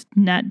about this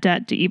net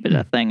debt to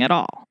EBITDA thing at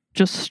all.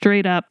 Just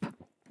straight up,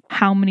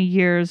 how many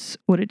years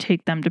would it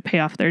take them to pay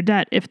off their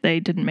debt if they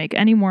didn't make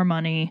any more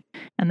money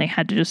and they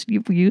had to just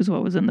use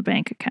what was in the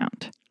bank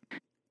account?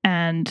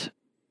 And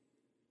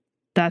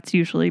that's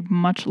usually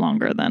much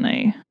longer than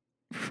a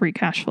free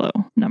cash flow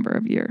number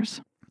of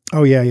years.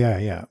 Oh,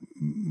 yeah.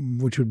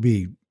 Which would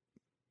be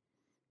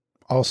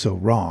also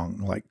wrong,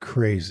 like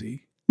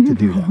crazy to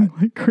do that.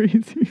 Like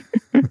crazy.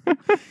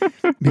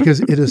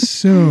 Because it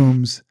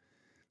assumes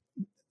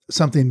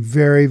something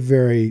very,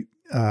 very,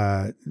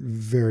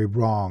 very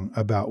wrong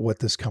about what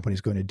this company is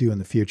going to do in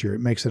the future.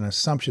 It makes an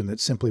assumption that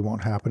simply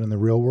won't happen in the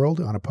real world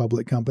on a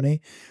public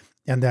company.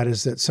 And that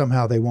is that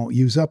somehow they won't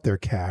use up their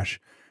cash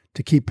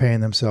to keep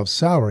paying themselves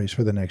salaries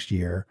for the next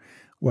year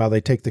while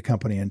they take the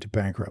company into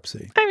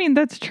bankruptcy. I mean,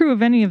 that's true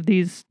of any of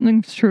these.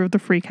 It's true of the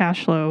free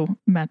cash flow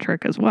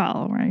metric as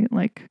well, right?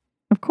 Like,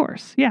 of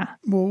course, yeah.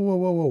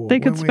 Whoa. They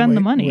could spend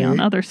the money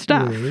on other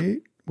stuff.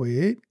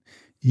 Wait.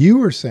 You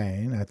were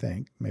saying, I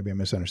think, maybe I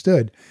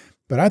misunderstood,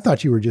 but I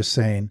thought you were just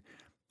saying,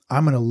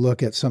 I'm going to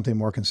look at something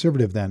more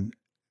conservative than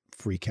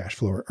free cash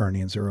flow or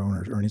earnings or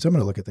owner's earnings. I'm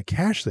going to look at the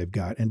cash they've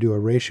got and do a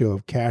ratio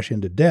of cash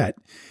into debt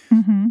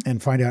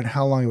and find out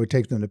how long it would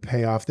take them to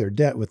pay off their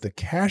debt with the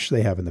cash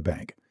they have in the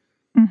bank.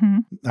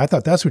 I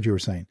thought that's what you were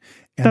saying.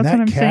 And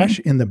that cash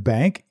in the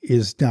bank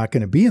is not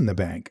going to be in the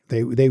bank.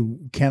 They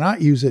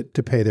cannot use it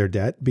to pay their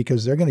debt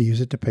because they're going to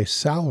use it to pay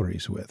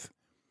salaries with.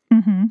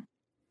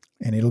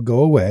 And it'll go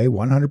away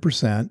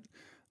 100%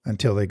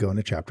 until they go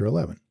into Chapter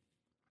 11.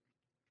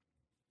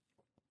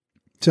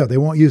 So they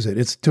won't use it.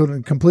 It's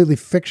totally, completely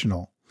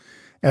fictional,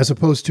 as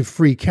opposed to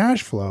free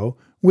cash flow,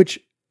 which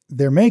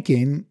they're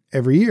making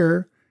every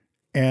year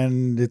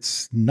and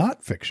it's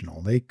not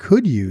fictional. They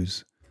could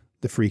use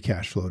the free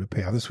cash flow to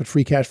pay off. That's what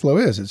free cash flow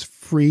is. It's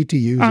free to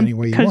use any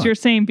way you want. Because you're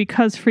saying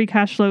because free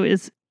cash flow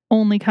is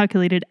only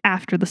calculated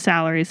after the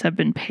salaries have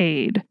been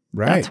paid.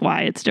 Right. That's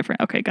why it's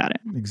different. Okay, got it.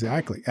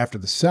 Exactly. After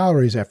the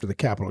salaries, after the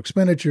capital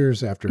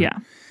expenditures, after. Yeah.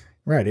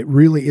 Right. It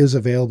really is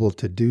available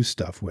to do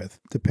stuff with,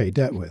 to pay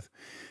debt with.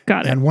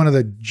 Got it. And one of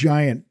the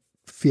giant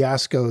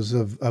fiascos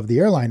of the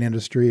airline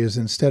industry is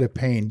instead of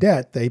paying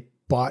debt, they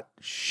bought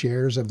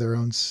shares of their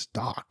own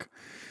stock.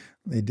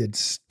 They did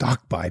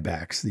stock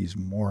buybacks, these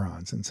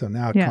morons. And so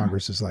now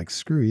Congress is like,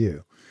 screw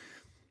you.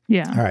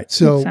 Yeah. All right.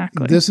 So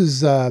exactly. this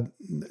is a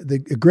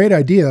great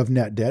idea of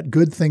net debt.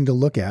 Good thing to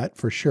look at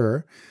for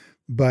sure.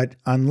 But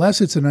unless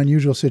it's an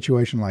unusual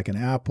situation like an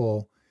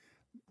Apple,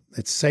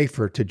 it's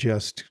safer to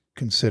just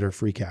consider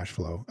free cash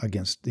flow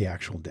against the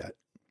actual debt.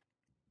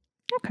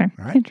 Okay.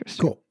 All right.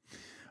 Interesting. Cool.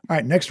 All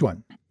right. Next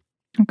one.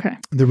 Okay.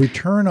 The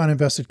return on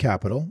invested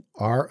capital,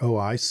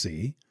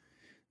 ROIC,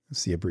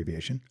 that's the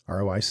abbreviation,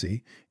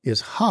 ROIC,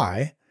 is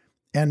high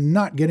and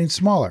not getting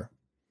smaller.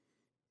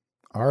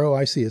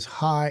 ROIC is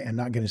high and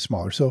not getting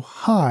smaller. So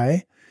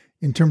high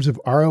in terms of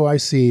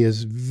ROIC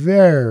is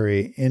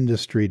very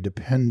industry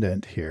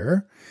dependent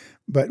here,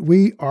 but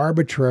we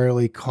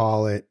arbitrarily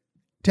call it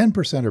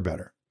 10% or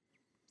better.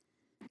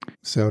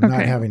 So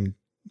not having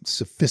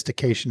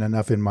sophistication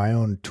enough in my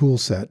own tool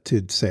set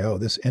to say, oh,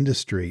 this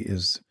industry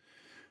is,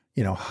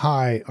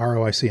 high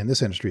ROIC in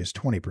this industry is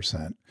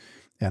 20%,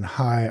 and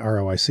high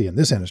ROIC in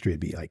this industry would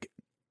be like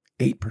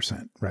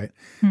 8%, right?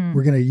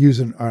 We're going to use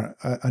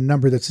a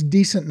number that's a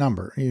decent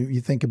number. You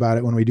think about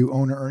it, when we do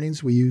owner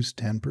earnings, we use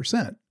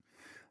 10%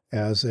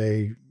 as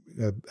a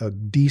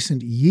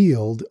decent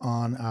yield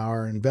on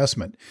our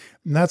investment.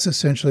 And that's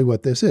essentially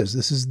what this is.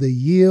 This is the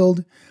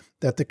yield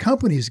that the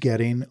company's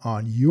getting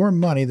on your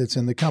money that's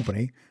in the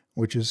company,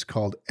 which is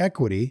called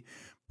equity,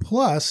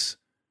 plus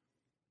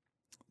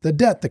the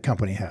debt the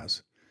company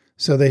has.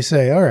 So they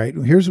say, all right,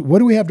 what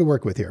do we have to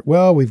work with here?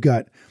 Well, we've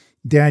got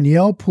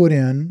Danielle put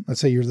in,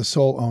 let's say you're the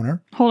sole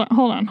owner. Hold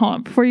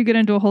on. Before you get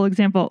into a whole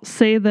example,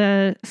 say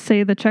the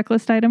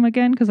checklist item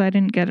again, because I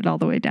didn't get it all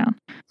the way down.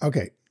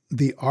 Okay.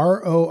 The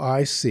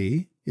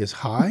ROIC is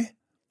high.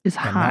 Is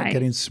high. And not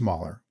getting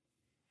smaller.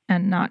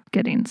 And not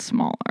getting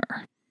smaller.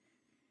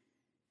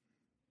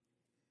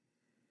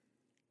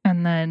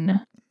 And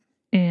then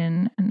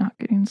and not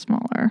getting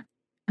smaller.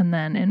 And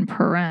then in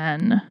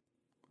paren,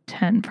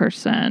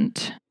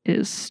 10%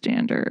 is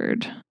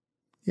standard.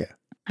 Yeah.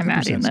 I'm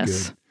adding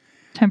this.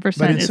 Good.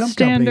 10% is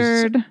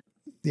standard.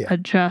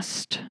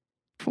 Adjust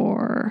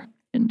for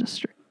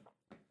industry.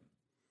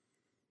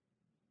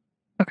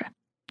 Okay.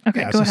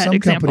 Go ahead. Some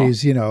example.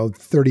 Companies, 30%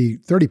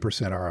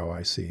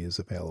 ROIC is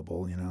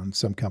available, and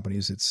some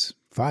companies it's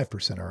 5%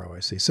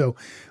 ROIC. So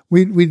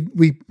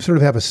we sort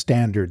of have a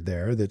standard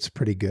there that's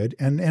pretty good.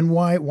 And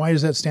why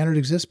does that standard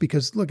exist?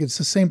 Because look, it's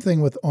the same thing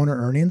with owner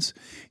earnings.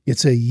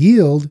 It's a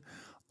yield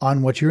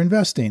on what you're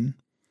investing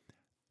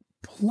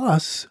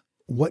plus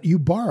what you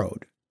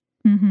borrowed.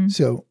 Mm-hmm.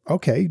 So,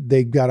 okay,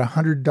 they got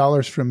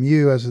 $100 from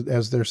you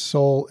as their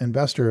sole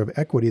investor of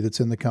equity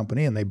that's in the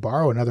company, and they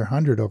borrow another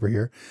 $100 over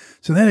here.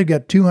 So then they've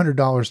got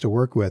 $200 to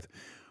work with.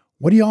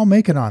 What are y'all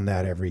making on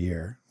that every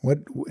year?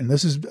 And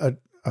this is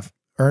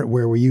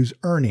where we use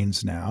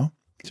earnings now.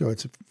 So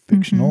it's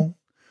fictional.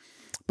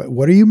 But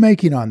what are you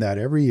making on that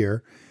every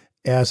year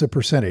as a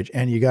percentage?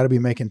 And you got to be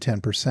making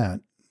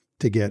 10%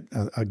 to get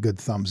a good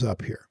thumbs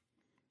up here.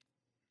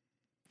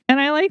 And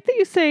I like that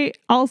you say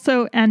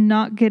also and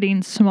not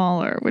getting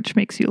smaller, which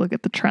makes you look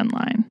at the trend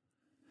line.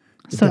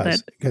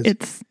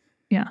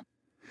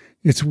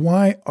 It's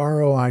why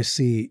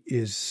ROIC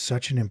is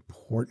such an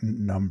important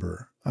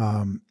number.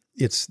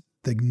 It's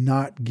the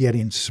not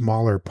getting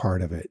smaller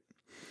part of it,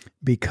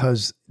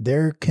 because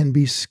there can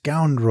be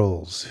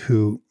scoundrels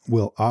who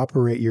will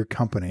operate your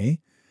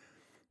company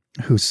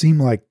who seem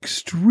like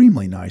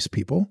extremely nice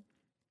people,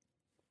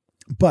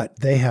 but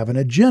they have an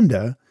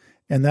agenda.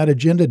 And that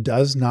agenda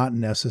does not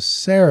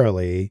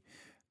necessarily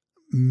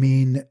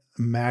mean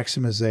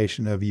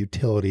maximization of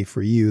utility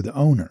for you, the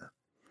owner.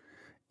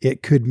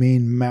 It could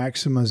mean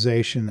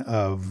maximization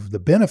of the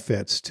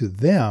benefits to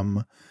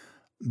them,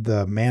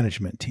 the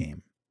management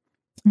team.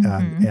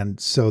 And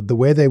so the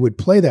way they would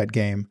play that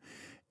game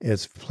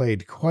is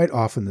played quite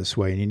often this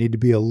way, and you need to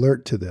be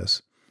alert to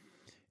this,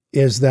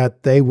 is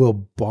that they will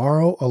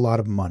borrow a lot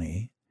of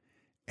money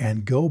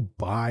and go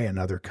buy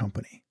another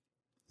company.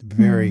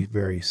 Very,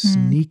 very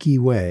sneaky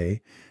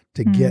way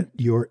to get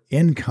your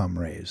income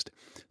raised.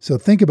 So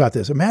think about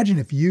this. Imagine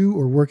if you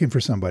were working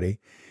for somebody,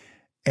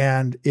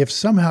 and if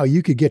somehow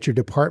you could get your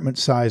department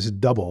size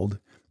doubled,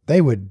 they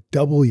would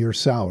double your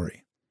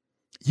salary.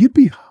 You'd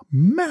be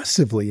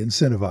massively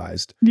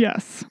incentivized.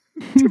 Yes.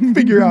 To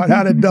figure out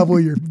how to double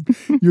your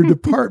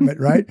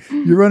department, right?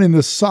 You're running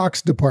the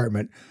socks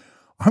department.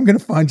 I'm going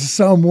to find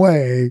some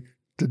way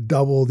to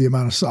double the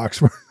amount of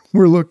socks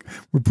we're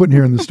putting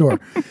here in the store.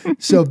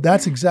 So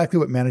that's exactly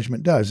what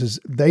management does, is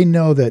they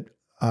know that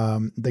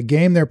the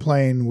game they're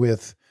playing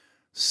with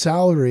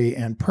salary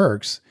and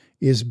perks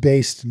is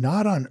based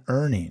not on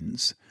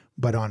earnings,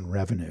 but on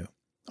revenue.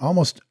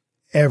 Almost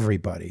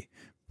everybody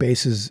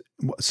bases,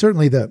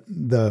 certainly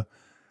the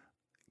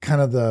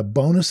kind of the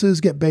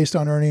bonuses get based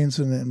on earnings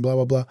and blah,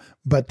 blah, blah.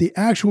 But the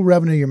actual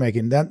revenue you're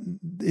making, that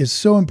is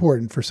so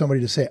important for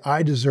somebody to say,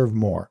 I deserve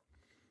more.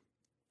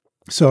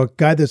 So a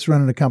guy that's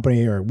running a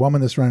company or a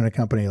woman that's running a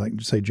company, like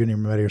say Ginni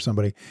Rometty or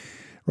somebody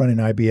running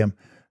IBM,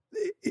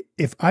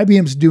 if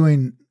IBM's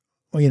doing,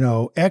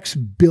 X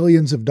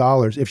billions of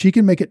dollars, if she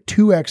can make it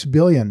 2X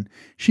billion,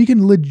 she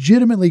can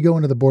legitimately go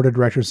into the board of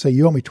directors and say,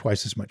 you owe me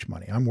twice as much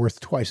money. I'm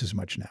worth twice as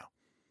much now.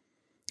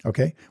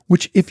 Okay.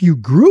 Which if you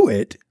grew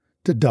it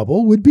to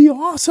double would be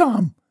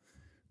awesome.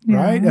 Yeah.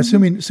 Right?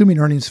 Assuming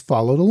earnings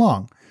followed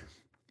along.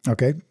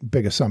 Okay.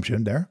 Big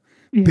assumption there.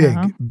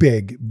 Yeah.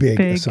 Big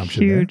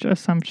assumption. Huge there.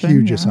 Assumption.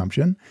 Huge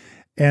assumption.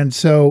 And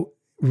so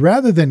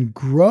rather than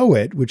grow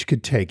it, which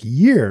could take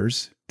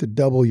years to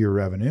double your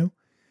revenue,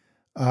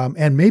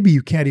 and maybe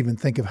you can't even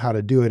think of how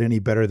to do it any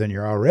better than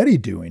you're already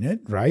doing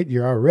it, right?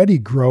 You're already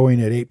growing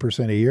at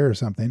 8% a year or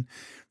something,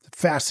 the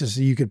fastest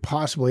you could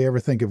possibly ever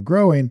think of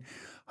growing.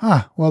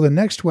 Well, the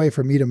next way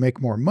for me to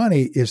make more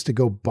money is to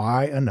go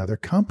buy another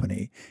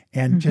company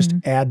and just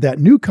add that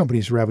new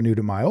company's revenue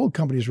to my old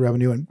company's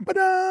revenue. And,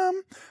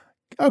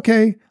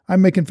 okay,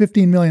 I'm making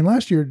 15 million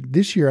last year.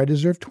 This year I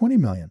deserve 20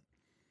 million.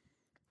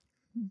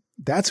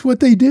 That's what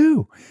they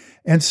do.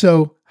 And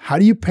so how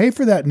do you pay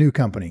for that new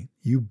company?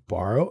 You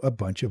borrow a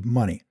bunch of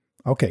money.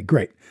 Okay,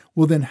 great.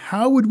 Well, then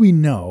how would we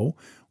know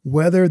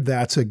whether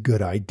that's a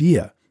good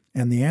idea?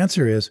 And the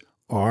answer is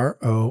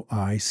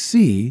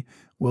ROIC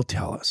will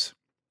tell us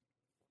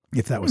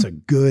if that was a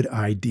good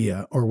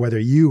idea or whether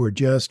you were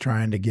just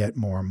trying to get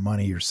more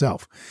money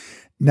yourself.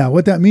 Now,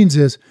 what that means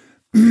is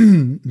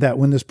that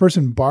when this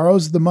person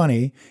borrows the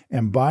money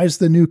and buys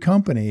the new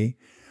company,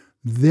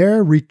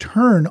 their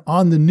return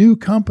on the new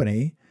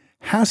company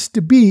has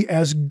to be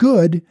as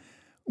good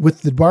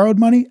with the borrowed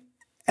money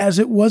as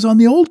it was on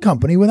the old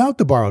company without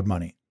the borrowed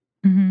money.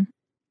 Mm-hmm.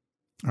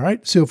 All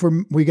right. So if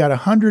we got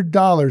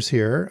 $100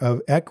 here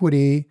of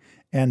equity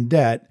and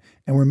debt,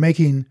 and we're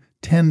making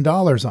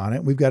 $10 on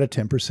it, we've got a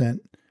 10%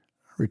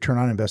 return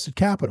on invested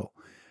capital.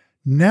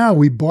 Now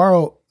we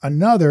borrow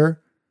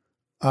another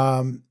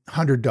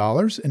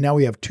 $100, and now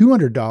we have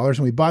 $200,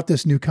 and we bought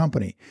this new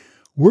company.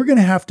 We're going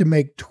to have to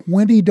make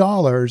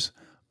 $20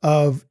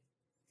 of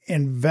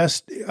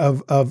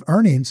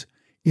earnings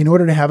in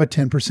order to have a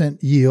 10%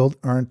 yield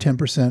or a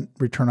 10%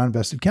 return on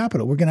invested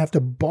capital. We're going to have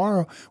to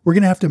borrow. We're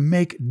going to have to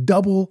make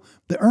double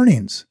the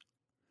earnings.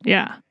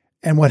 Yeah.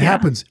 And what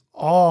happens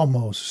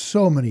almost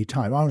so many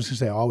times, I was going to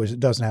say always,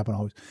 it doesn't happen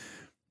always.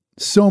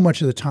 So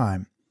much of the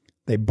time,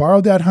 they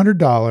borrowed that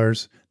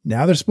 $100.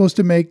 Now they're supposed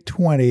to make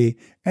 20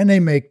 and they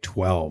make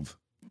 12.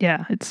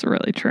 Yeah, it's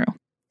really true.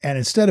 And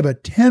instead of a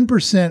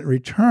 10%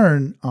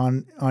 return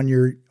on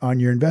your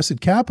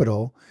invested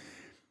capital,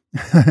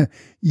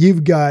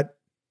 you've got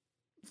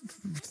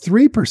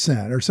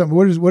 3% or something.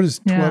 What is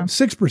 12? Yeah.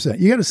 6%.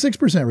 You got a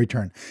 6%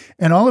 return.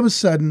 And all of a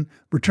sudden,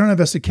 return on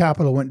invested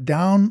capital went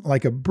down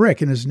like a brick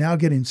and is now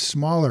getting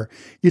smaller.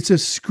 It's a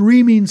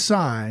screaming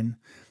sign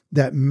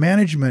that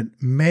management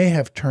may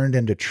have turned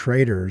into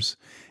traders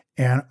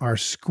and are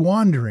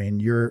squandering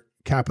your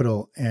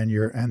capital and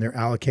they're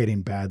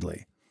allocating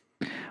badly.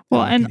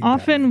 Well, and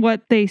often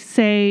what they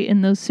say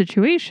in those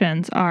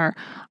situations are,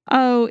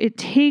 oh, it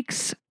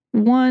takes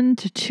 1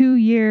 to 2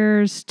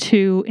 years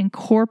to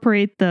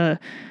incorporate the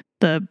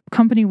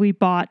company we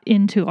bought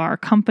into our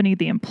company.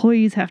 The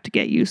employees have to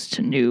get used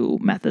to new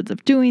methods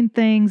of doing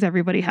things.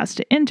 Everybody has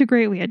to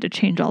integrate. We had to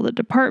change all the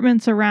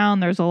departments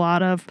around. There's a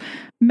lot of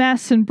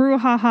mess and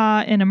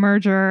brouhaha in a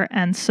merger.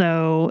 And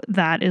so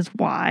that is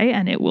why,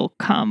 and it will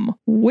come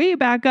way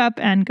back up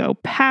and go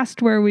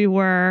past where we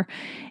were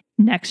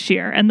next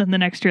year. And then the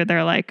next year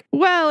they're like,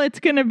 well, it's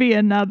going to be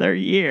another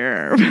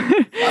year.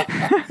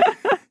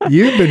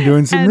 You've been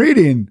doing some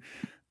reading.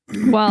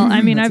 Well,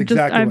 I mean, what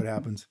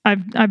happens.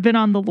 I've been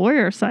on the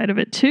lawyer side of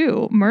it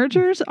too.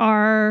 Mergers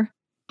are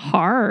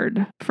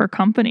hard for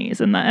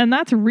companies, and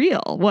that's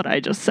real. What I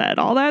just said,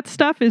 all that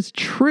stuff is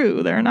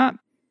true. They're not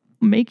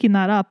making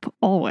that up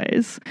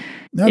always.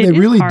 No, they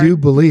really do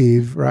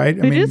believe, right?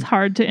 It is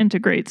hard to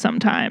integrate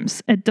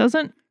sometimes. It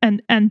doesn't,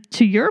 and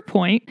to your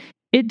point,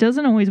 it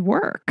doesn't always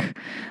work.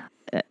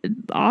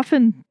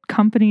 Often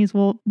companies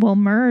will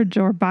merge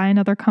or buy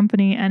another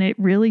company, and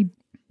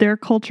their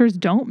cultures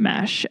don't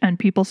mesh and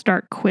people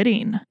start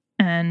quitting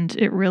and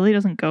it really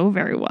doesn't go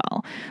very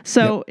well.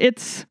 So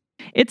it's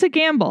a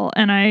gamble.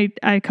 And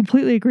I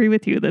completely agree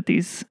with you that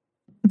these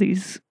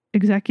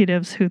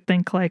executives who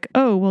think like,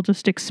 oh, we'll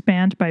just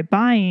expand by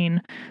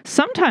buying,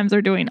 sometimes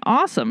they're doing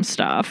awesome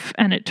stuff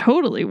and it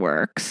totally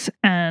works.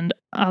 And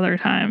other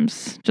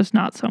times just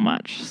not so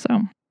much.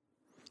 So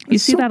you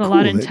see that a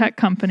lot in tech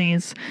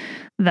companies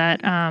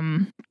that,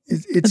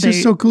 it's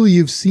just so cool.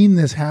 You've seen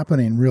this happen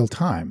in real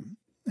time.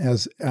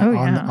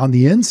 On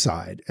the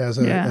inside as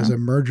a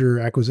merger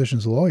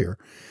acquisitions lawyer.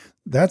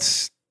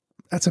 That's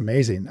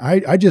amazing.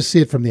 I just see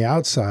it from the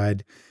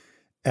outside.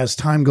 As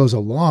time goes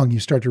along, you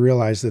start to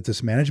realize that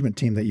this management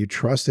team that you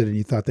trusted and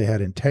you thought they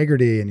had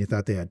integrity and you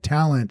thought they had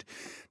talent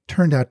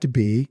turned out to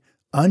be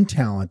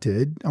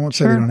untalented. I won't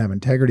say they don't have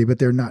integrity, but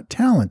they're not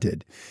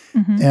talented.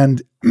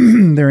 And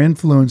they're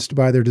influenced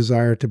by their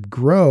desire to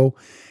grow,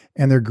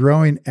 and they're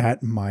growing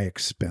at my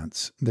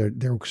expense.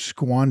 They're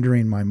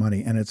squandering my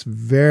money. And it's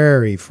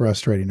very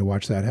frustrating to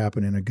watch that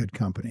happen in a good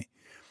company.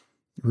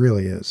 It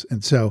really is.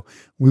 And so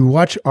we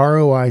watch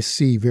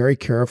ROIC very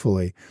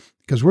carefully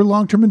because we're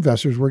long-term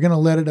investors. We're going to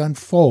let it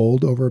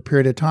unfold over a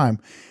period of time.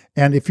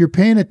 And if you're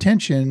paying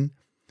attention,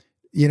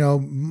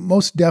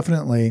 most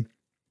definitely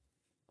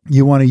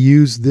you want to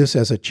use this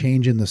as a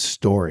change in the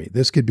story.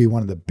 This could be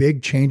one of the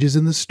big changes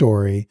in the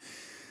story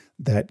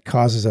that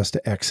causes us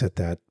to exit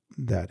that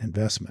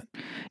investment.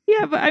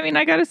 Yeah, but I mean,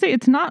 I got to say,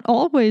 it's not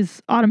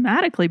always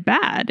automatically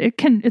bad.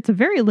 It's a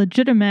very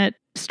legitimate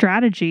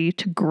strategy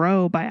to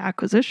grow by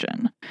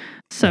acquisition.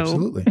 So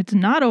Absolutely. It's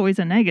not always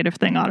a negative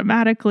thing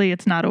automatically.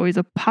 It's not always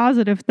a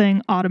positive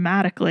thing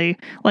automatically.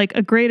 Like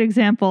a great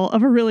example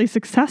of a really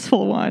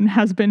successful one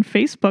has been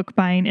Facebook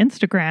buying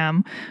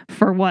Instagram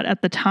for what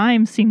at the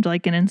time seemed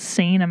like an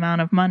insane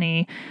amount of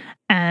money.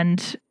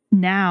 And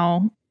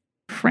now,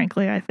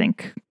 frankly, I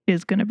think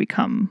is going to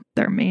become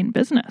their main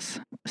business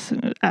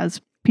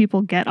as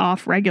people get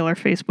off regular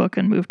Facebook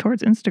and move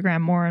towards Instagram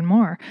more and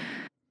more.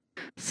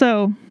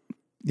 So,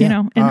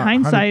 in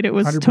hindsight, it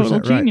was total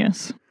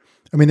genius. Right.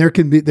 I mean,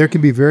 there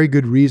can be very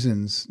good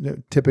reasons,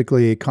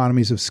 typically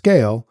economies of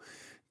scale,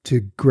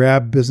 to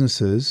grab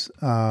businesses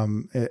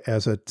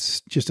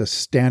as just a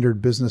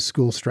standard business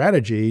school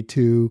strategy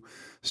to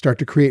start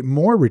to create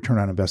more return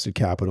on invested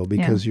capital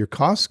because your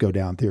costs go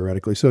down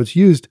theoretically. So it's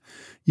used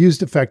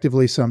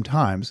effectively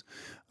sometimes.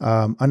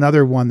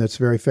 Another one that's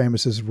very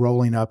famous is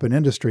rolling up an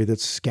industry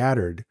that's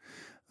scattered.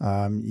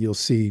 You'll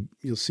see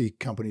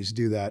companies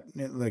do that,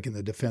 like in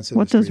the defense industry.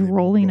 What does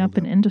rolling up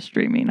an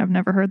industry mean? I've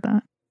never heard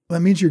that. Well,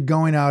 that means you're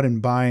going out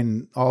and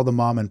buying all the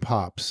mom and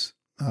pops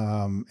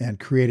and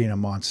creating a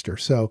monster.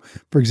 So,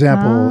 for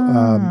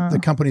example, the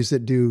companies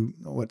that do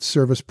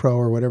Service Pro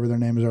or whatever their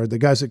names are, the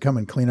guys that come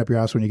and clean up your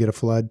house when you get a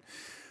flood.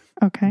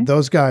 Okay.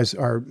 Those guys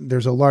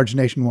there's a large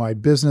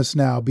nationwide business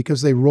now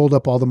because they rolled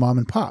up all the mom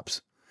and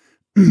pops.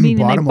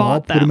 Bought them all,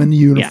 put them in the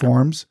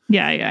uniforms.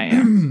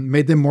 Yeah.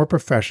 Made them more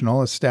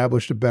professional,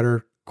 established a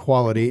better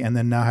quality, and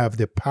then now have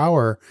the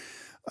power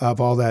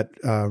of all that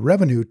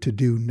revenue to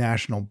do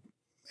national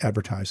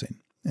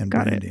advertising and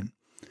branding.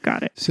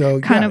 Got it.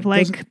 So kind of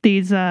like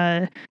these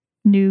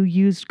new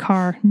used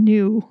car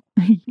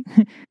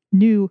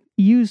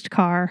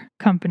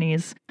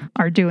companies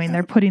are doing.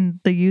 They're putting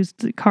the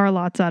used car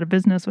lots out of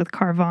business with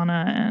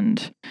Carvana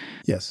and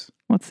yes.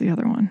 What's the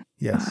other one?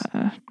 Yes.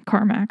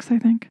 CarMax, I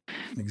think.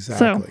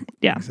 Exactly. So,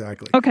 yeah.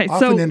 Exactly. Okay.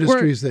 Often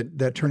industries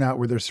that turn out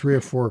where there's 3 or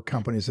 4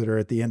 companies that are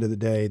at the end of the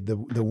day,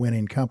 the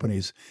winning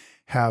companies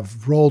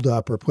have rolled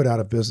up or put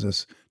out of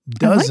business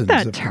dozens I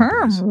like that of term,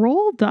 companies.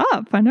 Rolled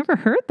up. I never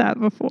heard that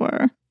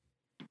before.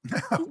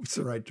 It's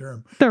the right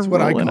term. They're That's what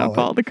rolling I call up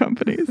all the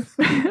companies.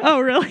 Oh,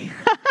 really?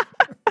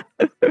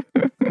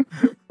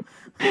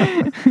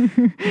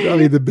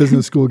 Probably the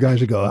business school guys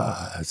would go,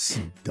 that's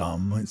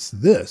dumb. It's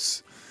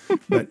this.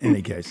 But in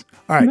any case.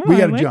 All right, we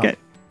got to jump.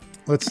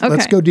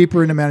 Let's go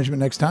deeper into management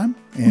next time.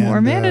 And,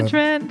 more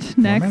management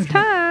next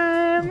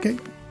time. Okay.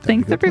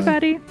 Thanks,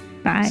 everybody.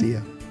 Bye. See ya.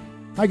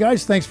 Hi,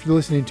 guys. Thanks for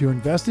listening to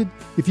Invested.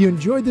 If you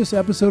enjoyed this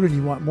episode and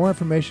you want more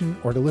information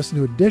or to listen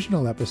to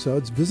additional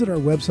episodes, visit our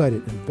website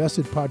at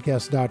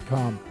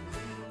investedpodcast.com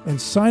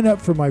and sign up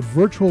for my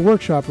virtual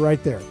workshop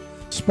right there.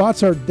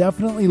 Spots are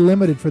definitely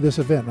limited for this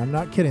event. I'm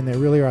not kidding. They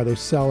really are. They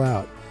sell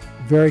out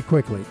very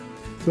quickly.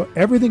 So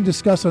everything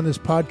discussed on this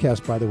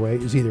podcast, by the way,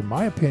 is either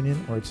my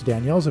opinion or it's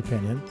Danielle's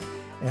opinion.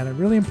 And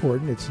really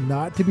important, it's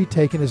not to be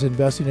taken as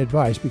investing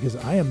advice because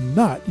I am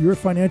not your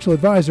financial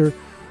advisor,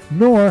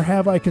 nor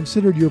have I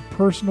considered your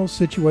personal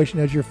situation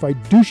as your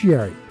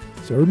fiduciary.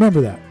 So remember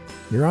that.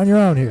 You're on your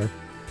own here.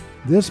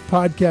 This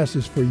podcast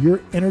is for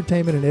your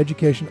entertainment and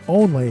education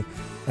only,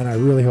 and I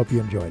really hope you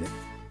enjoyed it.